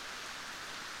nights.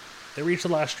 They reached the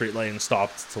last streetlight and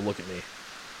stopped to look at me.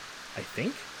 I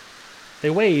think? They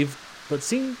waved, but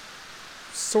seemed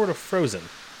sort of frozen.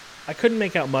 I couldn't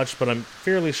make out much, but I'm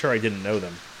fairly sure I didn't know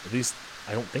them. At least,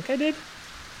 I don't think I did.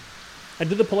 I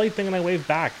did the polite thing and I waved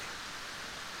back.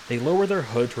 They lowered their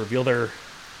hood to reveal their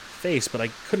face, but I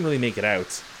couldn't really make it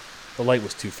out. The light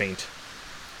was too faint.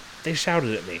 They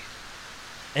shouted at me.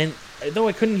 And though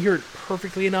I couldn't hear it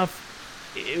perfectly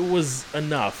enough, it was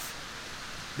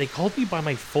enough. They called me by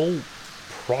my full,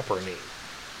 proper name.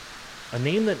 A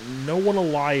name that no one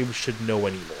alive should know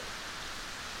anymore.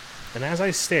 And as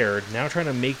I stared, now trying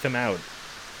to make them out,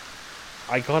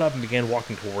 I got up and began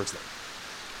walking towards them.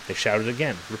 They shouted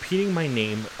again, repeating my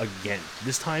name again.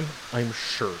 This time, I'm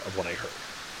sure of what I heard.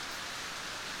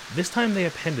 This time they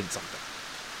appended something.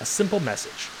 A simple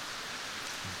message.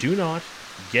 Do not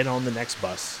get on the next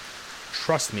bus.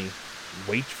 Trust me,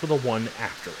 wait for the one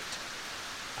after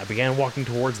it. I began walking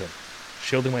towards them,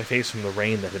 shielding my face from the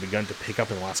rain that had begun to pick up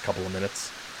in the last couple of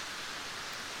minutes.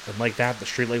 And like that, the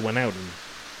streetlight went out, and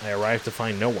I arrived to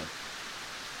find no one.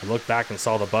 I looked back and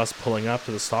saw the bus pulling up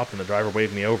to the stop, and the driver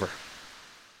waved me over.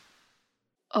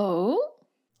 Oh?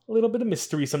 A little bit of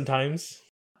mystery sometimes.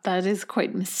 That is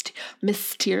quite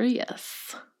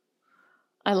mysterious.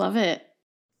 I love it.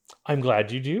 I'm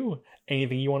glad you do.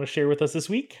 Anything you want to share with us this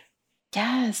week?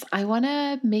 Yes, I want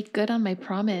to make good on my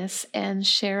promise and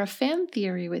share a fan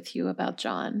theory with you about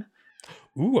John.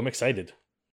 Ooh, I'm excited.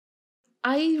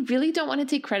 I really don't want to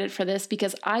take credit for this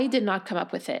because I did not come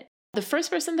up with it. The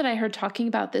first person that I heard talking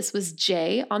about this was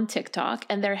Jay on TikTok,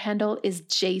 and their handle is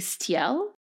JSTL.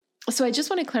 So I just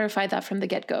want to clarify that from the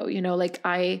get-go.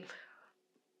 I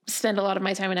spend a lot of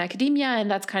my time in academia,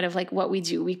 and that's kind of like what we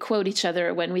do. We quote each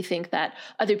other when we think that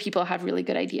other people have really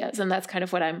good ideas, and that's kind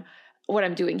of what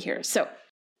I'm doing here. So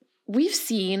we've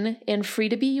seen in Free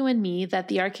to Be You and Me that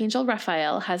the Archangel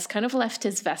Raphael has kind of left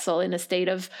his vessel in a state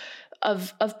of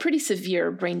pretty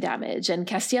severe brain damage, and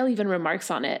Castiel even remarks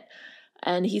on it,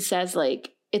 and he says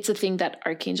it's a thing that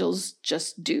archangels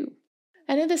just do.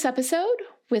 And in this episode,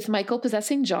 with Michael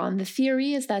possessing John, the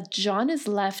theory is that John is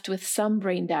left with some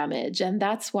brain damage, and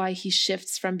that's why he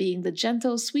shifts from being the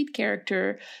gentle, sweet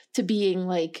character to being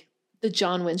like the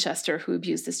John Winchester who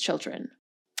abused his children.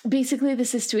 Basically,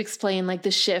 this is to explain the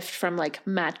shift from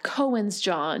Matt Cohen's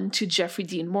John to Jeffrey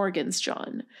Dean Morgan's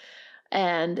John.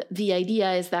 And the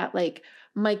idea is that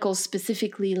Michael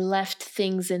specifically left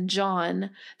things in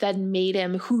John that made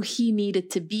him who he needed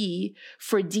to be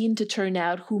for Dean to turn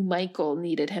out who Michael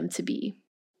needed him to be.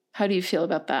 How do you feel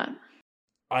about that?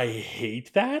 I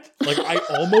hate that. I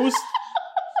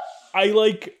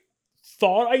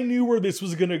thought I knew where this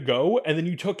was gonna go, and then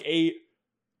you took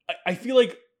I feel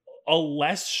like a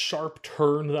less sharp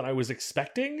turn than I was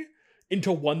expecting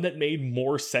into one that made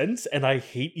more sense, and I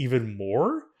hate even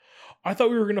more. I thought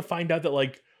we were gonna find out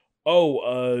that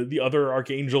the other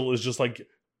archangel is just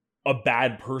a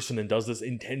bad person and does this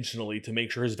intentionally to make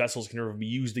sure his vessels can never be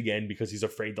used again because he's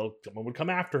afraid someone would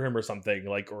come after him or something,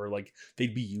 or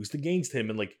they'd be used against him,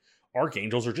 and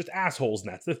archangels are just assholes,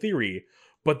 and that's the theory.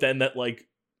 But then that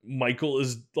Michael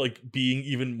is being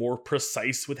even more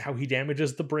precise with how he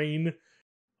damages the brain.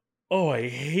 Oh, I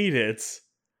hate it.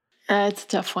 It's a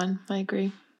tough one. I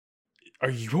agree. Are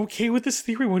you okay with this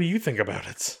theory? What do you think about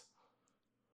it?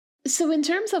 So in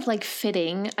terms of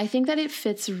fitting, I think that it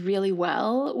fits really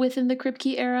well within the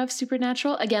Kripke era of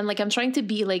Supernatural. Again, I'm trying to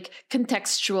be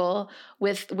contextual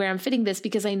with where I'm fitting this,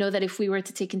 because I know that if we were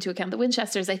to take into account the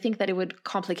Winchesters, I think that it would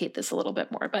complicate this a little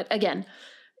bit more. But again,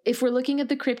 if we're looking at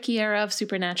the Kripke era of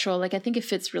Supernatural, I think it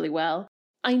fits really well.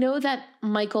 I know that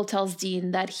Michael tells Dean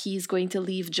that he's going to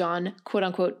leave John, quote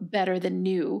unquote, better than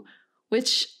new,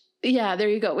 which Yeah, there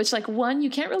you go. Which, like, one,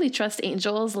 you can't really trust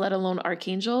angels, let alone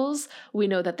archangels. We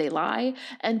know that they lie.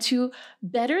 And two,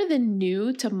 better than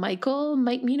new to Michael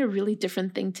might mean a really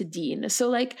different thing to Dean. So,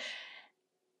 like,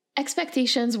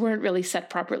 expectations weren't really set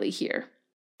properly here.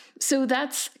 So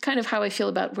that's kind of how I feel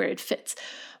about where it fits.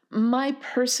 My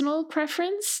personal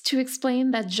preference to explain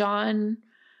that John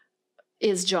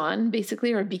is John,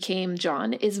 basically, or became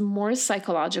John, is more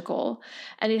psychological,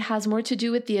 and it has more to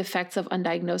do with the effects of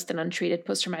undiagnosed and untreated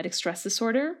post-traumatic stress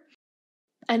disorder.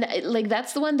 And like,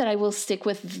 that's the one that I will stick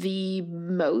with the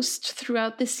most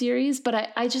throughout this series.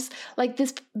 But I just like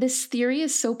this theory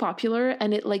is so popular,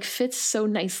 and it like fits so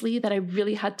nicely that I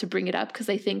really had to bring it up, because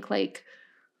I think like,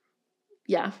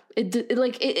 yeah,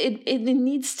 it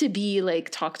needs to be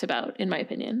like talked about, in my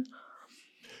opinion.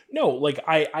 No, like,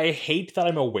 I hate that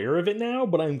I'm aware of it now,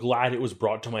 but I'm glad it was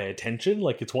brought to my attention.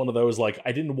 Like, it's one of those, like,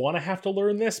 I didn't want to have to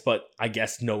learn this, but I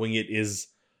guess knowing it is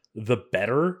the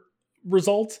better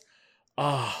result.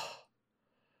 Yeah,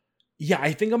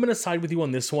 I think I'm going to side with you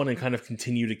on this one and kind of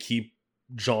continue to keep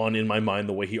John in my mind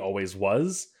the way he always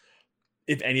was.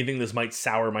 If anything, this might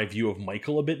sour my view of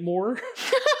Michael a bit more.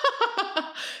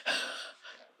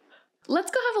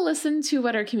 Let's go have a listen to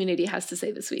what our community has to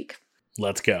say this week.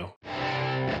 Let's go.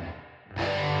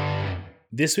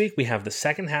 This week, we have the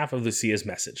second half of Lucia's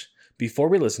message. Before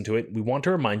we listen to it, we want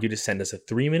to remind you to send us a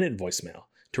 3-minute voicemail.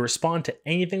 To respond to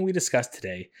anything we discussed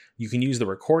today, you can use the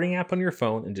recording app on your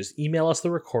phone and just email us the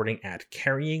recording at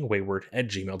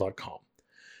carryingwayward@gmail.com.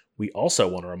 We also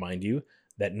want to remind you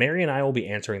that Mary and I will be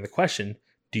answering the question,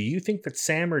 do you think that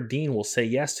Sam or Dean will say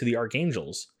yes to the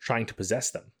Archangels trying to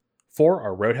possess them? For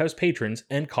our Roadhouse patrons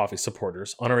and coffee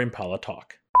supporters on our Impala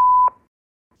Talk.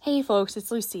 Hey folks,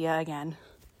 it's Lucia again.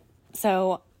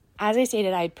 So, as I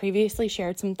stated, I had previously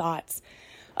shared some thoughts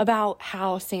about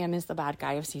how Sam is the bad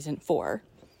guy of season 4.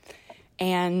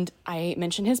 And I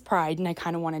mentioned his pride, and I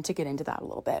kind of wanted to get into that a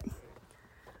little bit.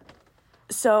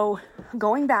 So,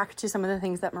 going back to some of the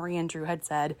things that Marie and Drew had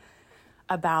said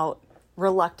about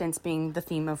reluctance being the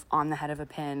theme of On the Head of a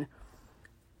Pin,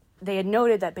 they had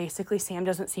noted that basically Sam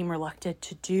doesn't seem reluctant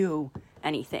to do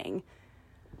anything.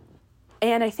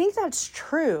 And I think that's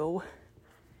true.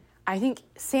 I think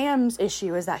Sam's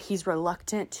issue is that he's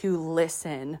reluctant to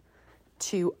listen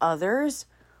to others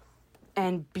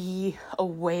and be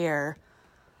aware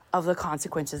of the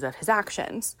consequences of his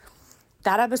actions.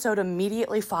 That episode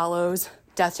immediately follows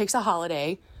Death Takes a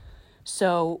Holiday.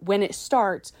 So when it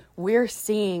starts, we're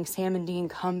seeing Sam and Dean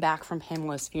come back from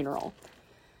Pamela's funeral.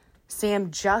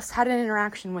 Sam just had an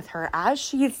interaction with her as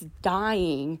she's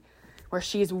dying, where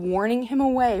she's warning him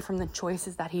away from the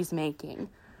choices that he's making.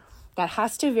 That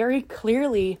has to very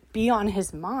clearly be on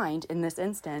his mind in this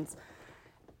instance.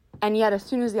 And yet, as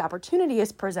soon as the opportunity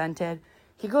is presented,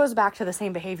 he goes back to the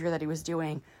same behavior that he was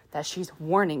doing that she's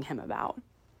warning him about.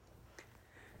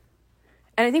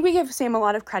 And I think we give Sam a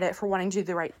lot of credit for wanting to do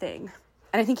the right thing.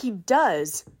 And I think he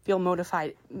does feel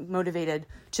motivated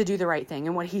to do the right thing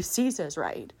and what he sees as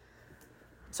right.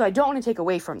 So I don't want to take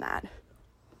away from that.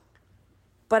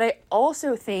 But I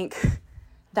also think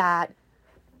that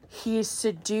he's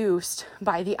seduced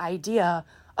by the idea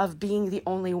of being the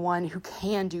only one who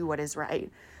can do what is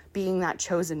right, being that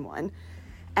chosen one,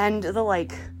 and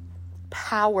the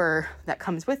power that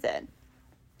comes with it.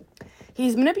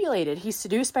 He's manipulated. He's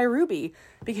seduced by Ruby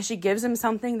because she gives him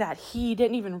something that he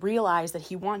didn't even realize that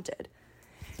he wanted.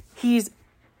 He's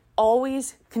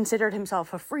always considered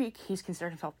himself a freak. He's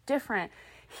considered himself different.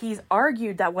 He's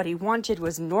argued that what he wanted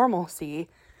was normalcy.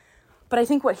 But I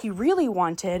think what he really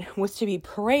wanted was to be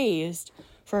praised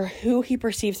for who he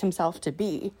perceives himself to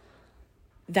be.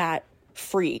 That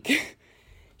freak.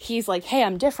 He's like, hey,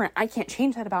 I'm different. I can't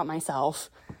change that about myself.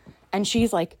 And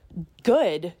she's like,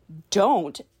 good,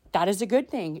 don't. That is a good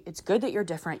thing. It's good that you're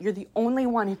different. You're the only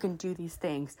one who can do these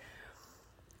things.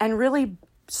 And really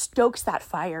stokes that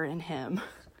fire in him.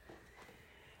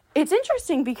 It's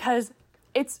interesting because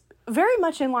it's very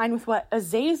much in line with what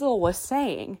Azazel was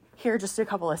saying here just a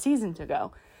couple of seasons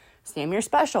ago. Sam, you're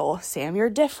special. Sam, you're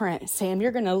different. Sam,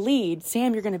 you're going to lead.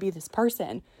 Sam, you're going to be this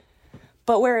person.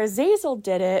 But where Azazel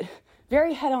did it,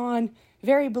 very head on,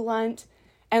 very blunt,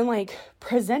 and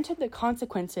presented the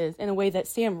consequences in a way that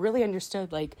Sam really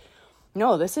understood,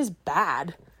 no, this is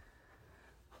bad.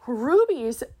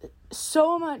 Ruby's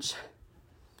so much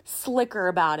slicker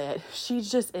about it. She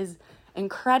just is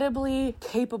incredibly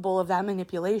capable of that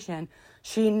manipulation.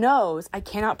 She knows I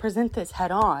cannot present this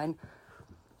head on.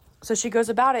 So she goes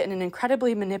about it in an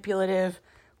incredibly manipulative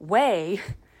way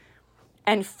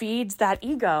and feeds that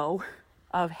ego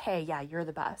of, hey, yeah, you're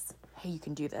the best. Hey, you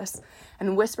can do this.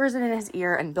 And whispers it in his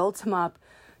ear and builds him up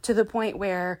to the point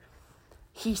where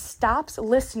he stops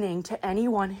listening to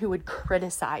anyone who would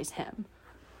criticize him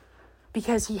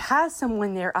because he has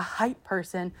someone there, a hype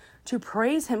person, to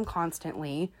praise him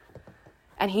constantly.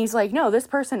 And he's like, no, this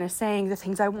person is saying the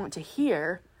things I want to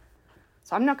hear,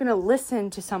 so I'm not going to listen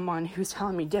to someone who's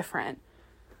telling me different.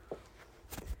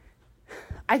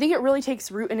 I think it really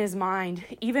takes root in his mind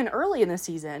even early in the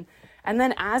season. And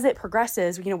then as it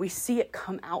progresses, we see it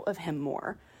come out of him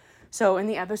more. So in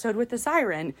the episode with the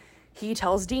siren, he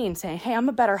tells Dean saying, hey, I'm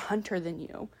a better hunter than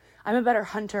you. I'm a better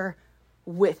hunter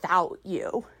without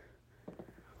you.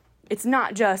 It's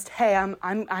not just, hey,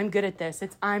 I'm good at this.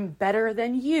 It's I'm better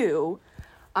than you.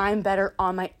 I'm better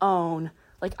on my own.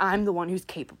 Like, I'm the one who's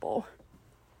capable.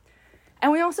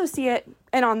 And we also see it,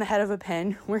 and on the head of a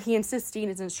pin, where he insists Dean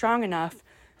isn't strong enough,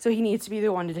 so he needs to be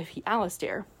the one to defeat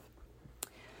Alistair.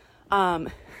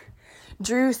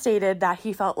 Drew stated that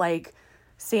he felt like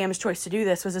Sam's choice to do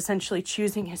this was essentially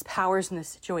choosing his powers in this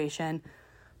situation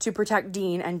to protect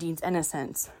Dean and Dean's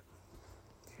innocence.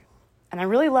 And I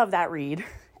really love that read,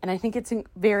 and I think it's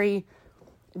very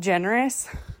generous,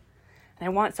 and I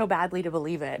want so badly to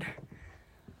believe it.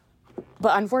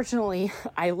 But unfortunately,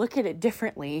 I look at it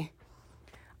differently.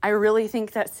 I really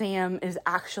think that Sam is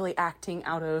actually acting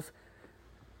out of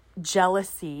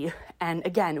jealousy and,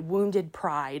 again, wounded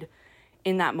pride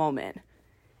in that moment.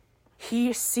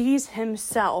 He sees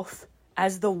himself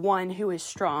as the one who is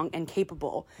strong and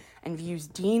capable and views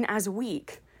Dean as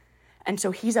weak. And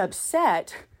so he's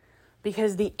upset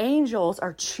because the angels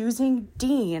are choosing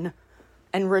Dean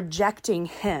and rejecting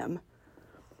him.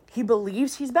 He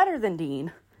believes he's better than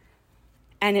Dean.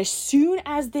 And as soon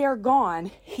as they're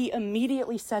gone, he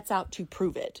immediately sets out to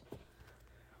prove it.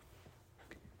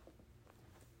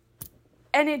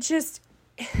 And it just...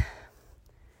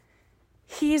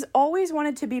 He's always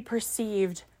wanted to be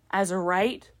perceived as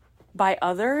right by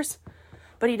others,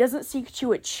 but he doesn't seek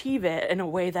to achieve it in a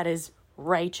way that is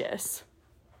righteous.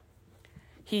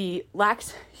 He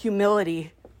lacks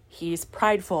humility. He's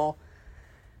prideful.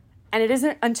 And it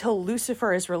isn't until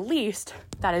Lucifer is released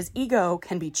that his ego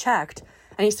can be checked,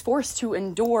 and he's forced to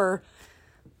endure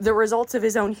the results of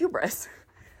his own hubris.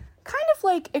 Kind of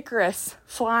like Icarus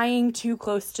flying too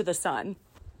close to the sun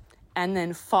and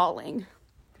then falling.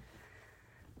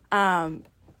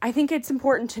 I think it's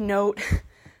important to note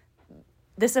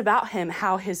this about him,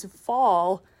 how his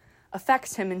fall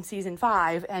affects him in season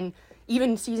 5 and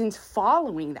even seasons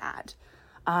following that.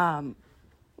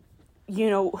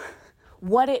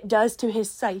 What it does to his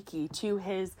psyche, to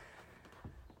his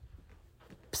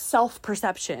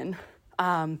self-perception.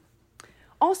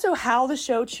 Also how the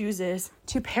show chooses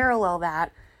to parallel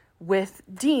that with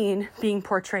Dean being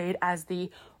portrayed as the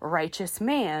righteous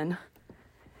man,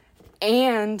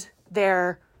 and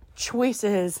their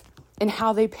choices in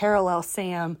how they parallel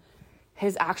Sam,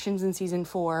 his actions in season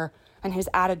 4, and his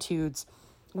attitudes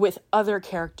with other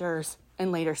characters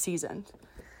in later seasons.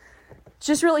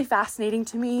 Just really fascinating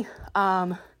to me.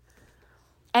 And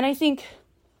I think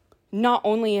not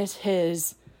only is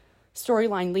his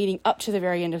storyline leading up to the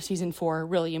very end of season 4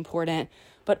 really important,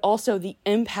 but also the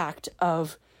impact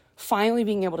of finally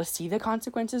being able to see the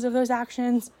consequences of those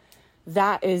actions,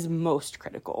 that is most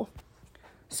critical.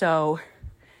 So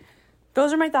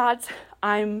those are my thoughts.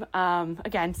 I'm,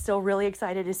 again, still really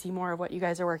excited to see more of what you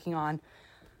guys are working on.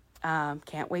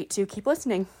 Can't wait to keep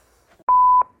listening.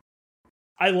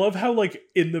 I love how,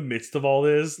 in the midst of all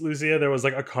this, Lucia, there was,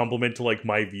 a compliment to,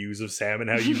 my views of Sam and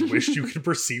how you wished you could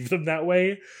perceive them that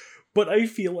way. But I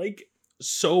feel like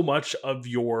so much of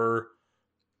your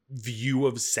view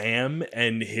of Sam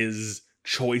and his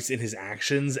choice in his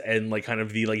actions and, kind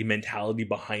of the, mentality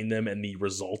behind them and the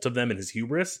result of them and his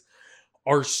hubris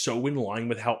are so in line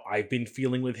with how I've been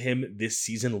feeling with him this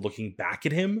season, looking back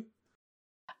at him.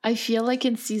 I feel like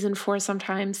in season 4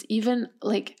 sometimes, even,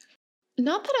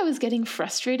 not that I was getting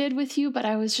frustrated with you, but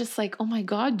I was just like, oh my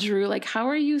God, Drew, how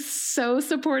are you so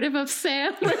supportive of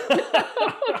Sam?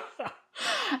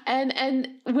 And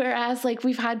whereas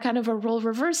we've had kind of a role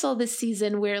reversal this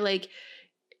season where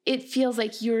it feels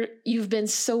like you've been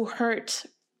so hurt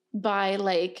by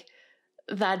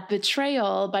that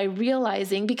betrayal, by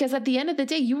realizing, because at the end of the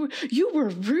day you were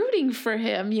rooting for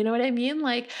him, you know what I mean?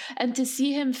 And to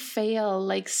see him fail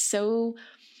so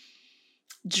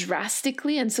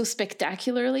drastically and so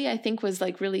spectacularly, I think was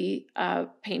really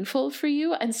painful for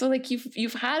you. And so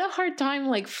you've had a hard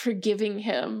time forgiving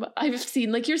him. I've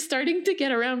seen you're starting to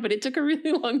get around, but it took a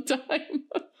really long time.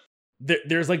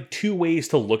 There's 2 ways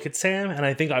to look at Sam, and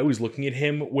I think I was looking at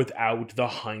him without the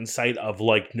hindsight of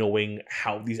knowing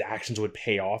how these actions would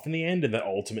pay off in the end, and that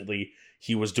ultimately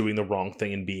he was doing the wrong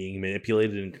thing and being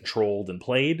manipulated and controlled and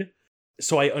played.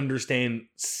 So I understand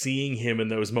seeing him in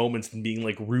those moments and being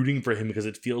like rooting for him, because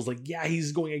it feels like, yeah,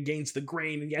 he's going against the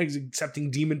grain and yeah, he's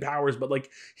accepting demon powers, but like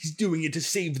he's doing it to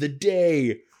save the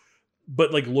day.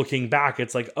 But like looking back,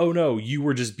 it's like, oh no, you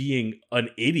were just being an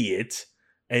idiot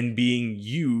and being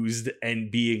used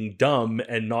and being dumb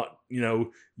and not,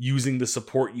 using the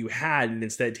support you had, and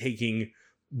instead taking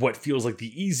what feels like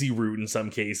the easy route in some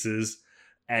cases,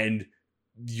 and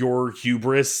your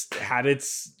hubris had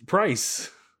its price.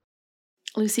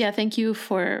 Lucia, thank you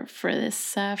for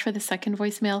this for the second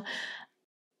voicemail.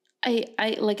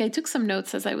 I took some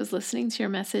notes as I was listening to your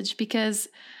message, because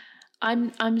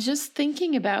I'm just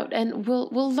thinking about, and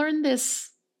we'll learn this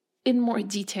in more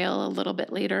detail a little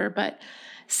bit later, but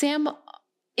Sam,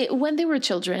 when they were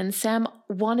children, Sam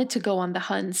wanted to go on the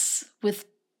hunts with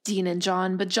Dean and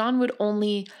John, but John would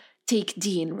only take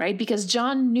Dean, right? Because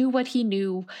John knew what he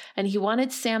knew, and he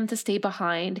wanted Sam to stay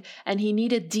behind, and he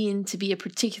needed Dean to be a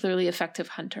particularly effective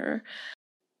hunter.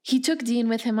 He took Dean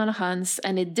with him on hunts,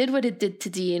 and it did what it did to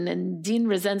Dean, and Dean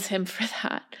resents him for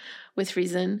that, with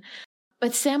reason.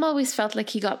 But Sam always felt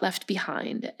like he got left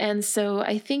behind. And so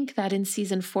I think that in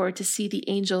season 4, to see the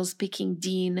Angels picking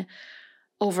Dean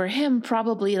over him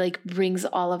probably like brings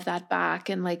all of that back,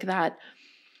 and like that,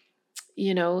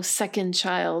 second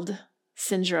child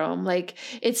syndrome. Like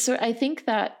I think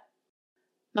that,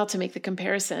 not to make the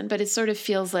comparison, but it sort of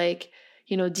feels like,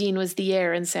 Dean was the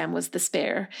heir and Sam was the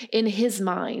spare, in his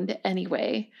mind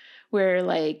anyway, where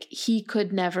like he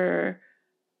could never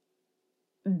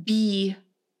be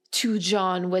to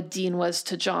John what Dean was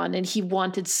to John. And he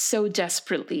wanted so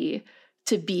desperately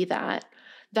to be that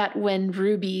when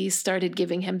Ruby started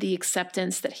giving him the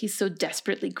acceptance that he so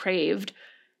desperately craved,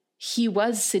 he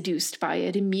was seduced by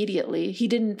it immediately. He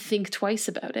didn't think twice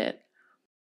about it.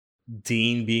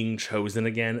 Dean being chosen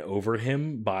again over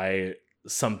him by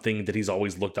something that he's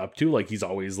always looked up to. Like he's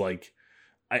always like,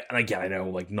 I know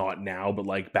like not now, but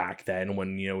like back then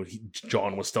when,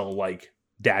 John was still like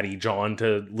Daddy John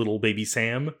to little baby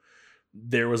Sam,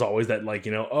 there was always that like,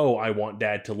 oh, I want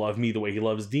Dad to love me the way he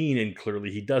loves Dean. And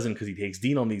clearly he doesn't, because he takes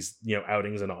Dean on these,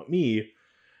 outings and not me.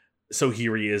 So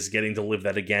here he is getting to live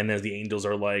that again, as the Angels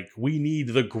are like, we need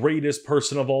the greatest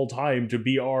person of all time to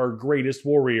be our greatest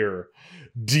warrior.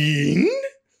 Dean?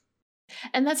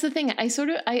 And that's the thing.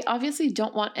 I obviously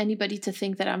don't want anybody to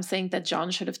think that I'm saying that John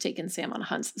should have taken Sam on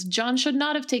hunts. John should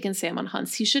not have taken Sam on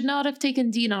hunts. He should not have taken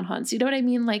Dean on hunts. You know what I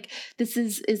mean? Like this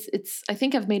it's, I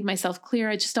think I've made myself clear.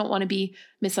 I just don't want to be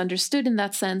misunderstood in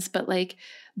that sense. But like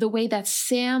the way that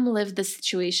Sam lived the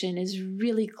situation is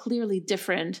really clearly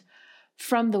different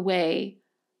from the way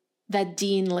that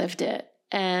Dean lived it.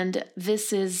 And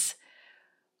this is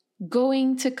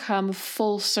going to come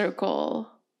full circle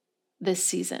this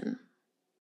season.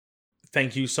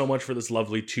 Thank you so much for this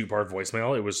lovely 2-part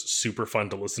voicemail. It was super fun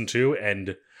to listen to.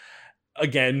 And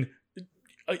again,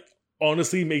 it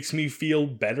honestly makes me feel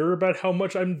better about how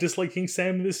much I'm disliking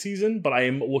Sam this season, but I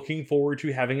am looking forward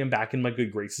to having him back in my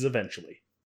good graces eventually.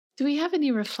 Do we have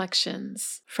any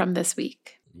reflections from this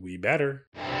week? We better.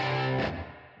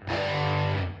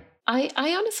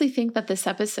 I honestly think that this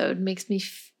episode makes me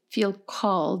feel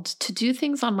called to do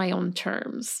things on my own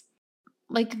terms.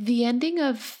 Like the ending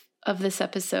of this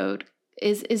episode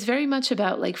is very much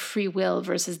about like free will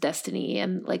versus destiny,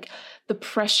 and like the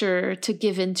pressure to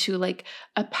give into like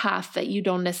a path that you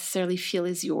don't necessarily feel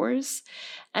is yours.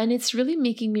 And it's really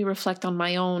making me reflect on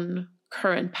my own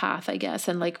current path, I guess,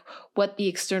 and like what the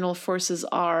external forces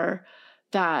are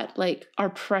that like are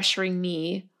pressuring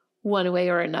me one way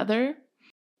or another.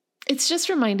 It's just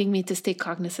reminding me to stay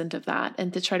cognizant of that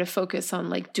and to try to focus on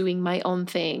like doing my own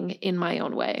thing in my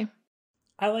own way.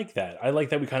 I like that. I like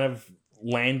that we kind of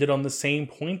landed on the same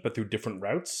point, but through different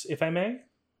routes, if I may.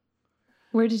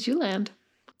 Where did you land?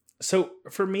 So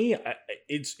for me,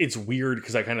 it's weird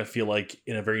because I kind of feel like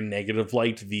in a very negative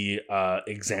light, the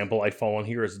example I fall on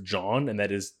here is John, and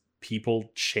that is people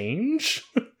change.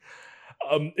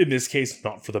 In this case,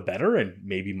 not for the better, and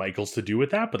maybe Michael's to do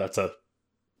with that, but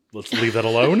let's leave that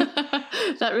alone.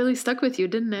 That really stuck with you,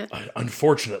 didn't it?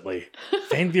 Unfortunately.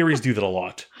 Fan theories do that a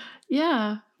lot.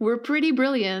 Yeah, we're pretty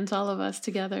brilliant, all of us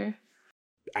together.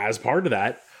 As part of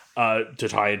that, to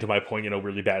tie into my point,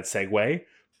 really bad segue,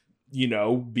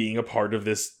 being a part of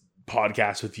this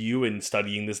podcast with you and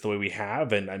studying this the way we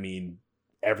have, and I mean,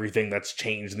 everything that's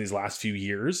changed in these last few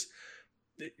years,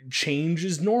 change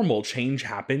is normal. Change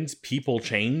happens, people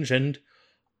change, and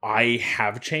I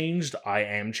have changed, I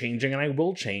am changing, and I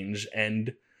will change.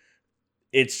 And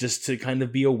it's just to kind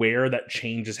of be aware that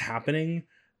change is happening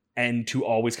and to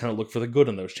always kind of look for the good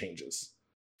in those changes.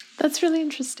 That's really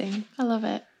interesting. I love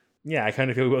it. Yeah, I kind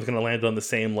of feel we both going to land on the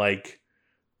same, like,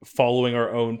 following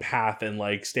our own path and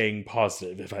like staying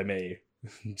positive, if I may,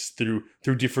 just through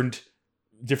different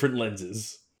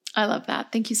lenses. I love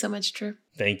that. Thank you so much, Drew.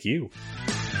 Thank you.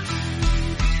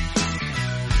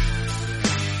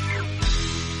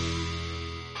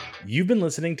 You've been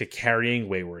listening to Carrying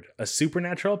Wayward, a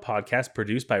supernatural podcast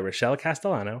produced by Rochelle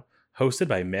Castellano, hosted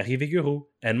by Mary Vigouroux,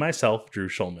 and myself, Drew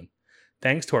Schulman.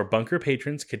 Thanks to our bunker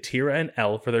patrons, Katira and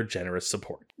Elle, for their generous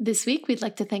support. This week, we'd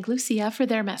like to thank Lucia for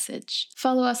their message.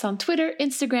 Follow us on Twitter,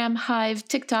 Instagram, Hive,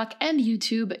 TikTok, and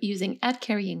YouTube using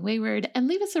 @CarryingWayward, and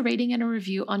leave us a rating and a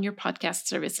review on your podcast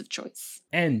service of choice.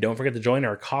 And don't forget to join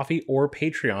our Ko-fi or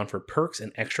Patreon for perks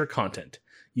and extra content.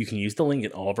 You can use the link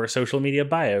in all of our social media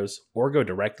bios, or go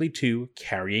directly to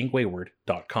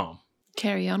carryingwayward.com.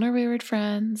 Carry on, our wayward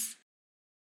friends.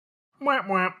 Mwah,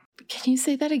 mwah. Can you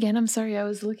say that again? I'm sorry, I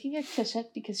was looking at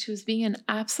Cachette because she was being an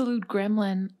absolute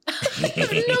gremlin. I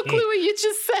have no clue what you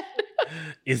just said.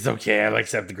 It's okay, I'll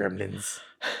accept the gremlins.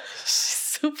 She's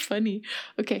so funny.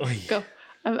 Okay, Oy. go.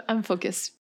 I'm focused.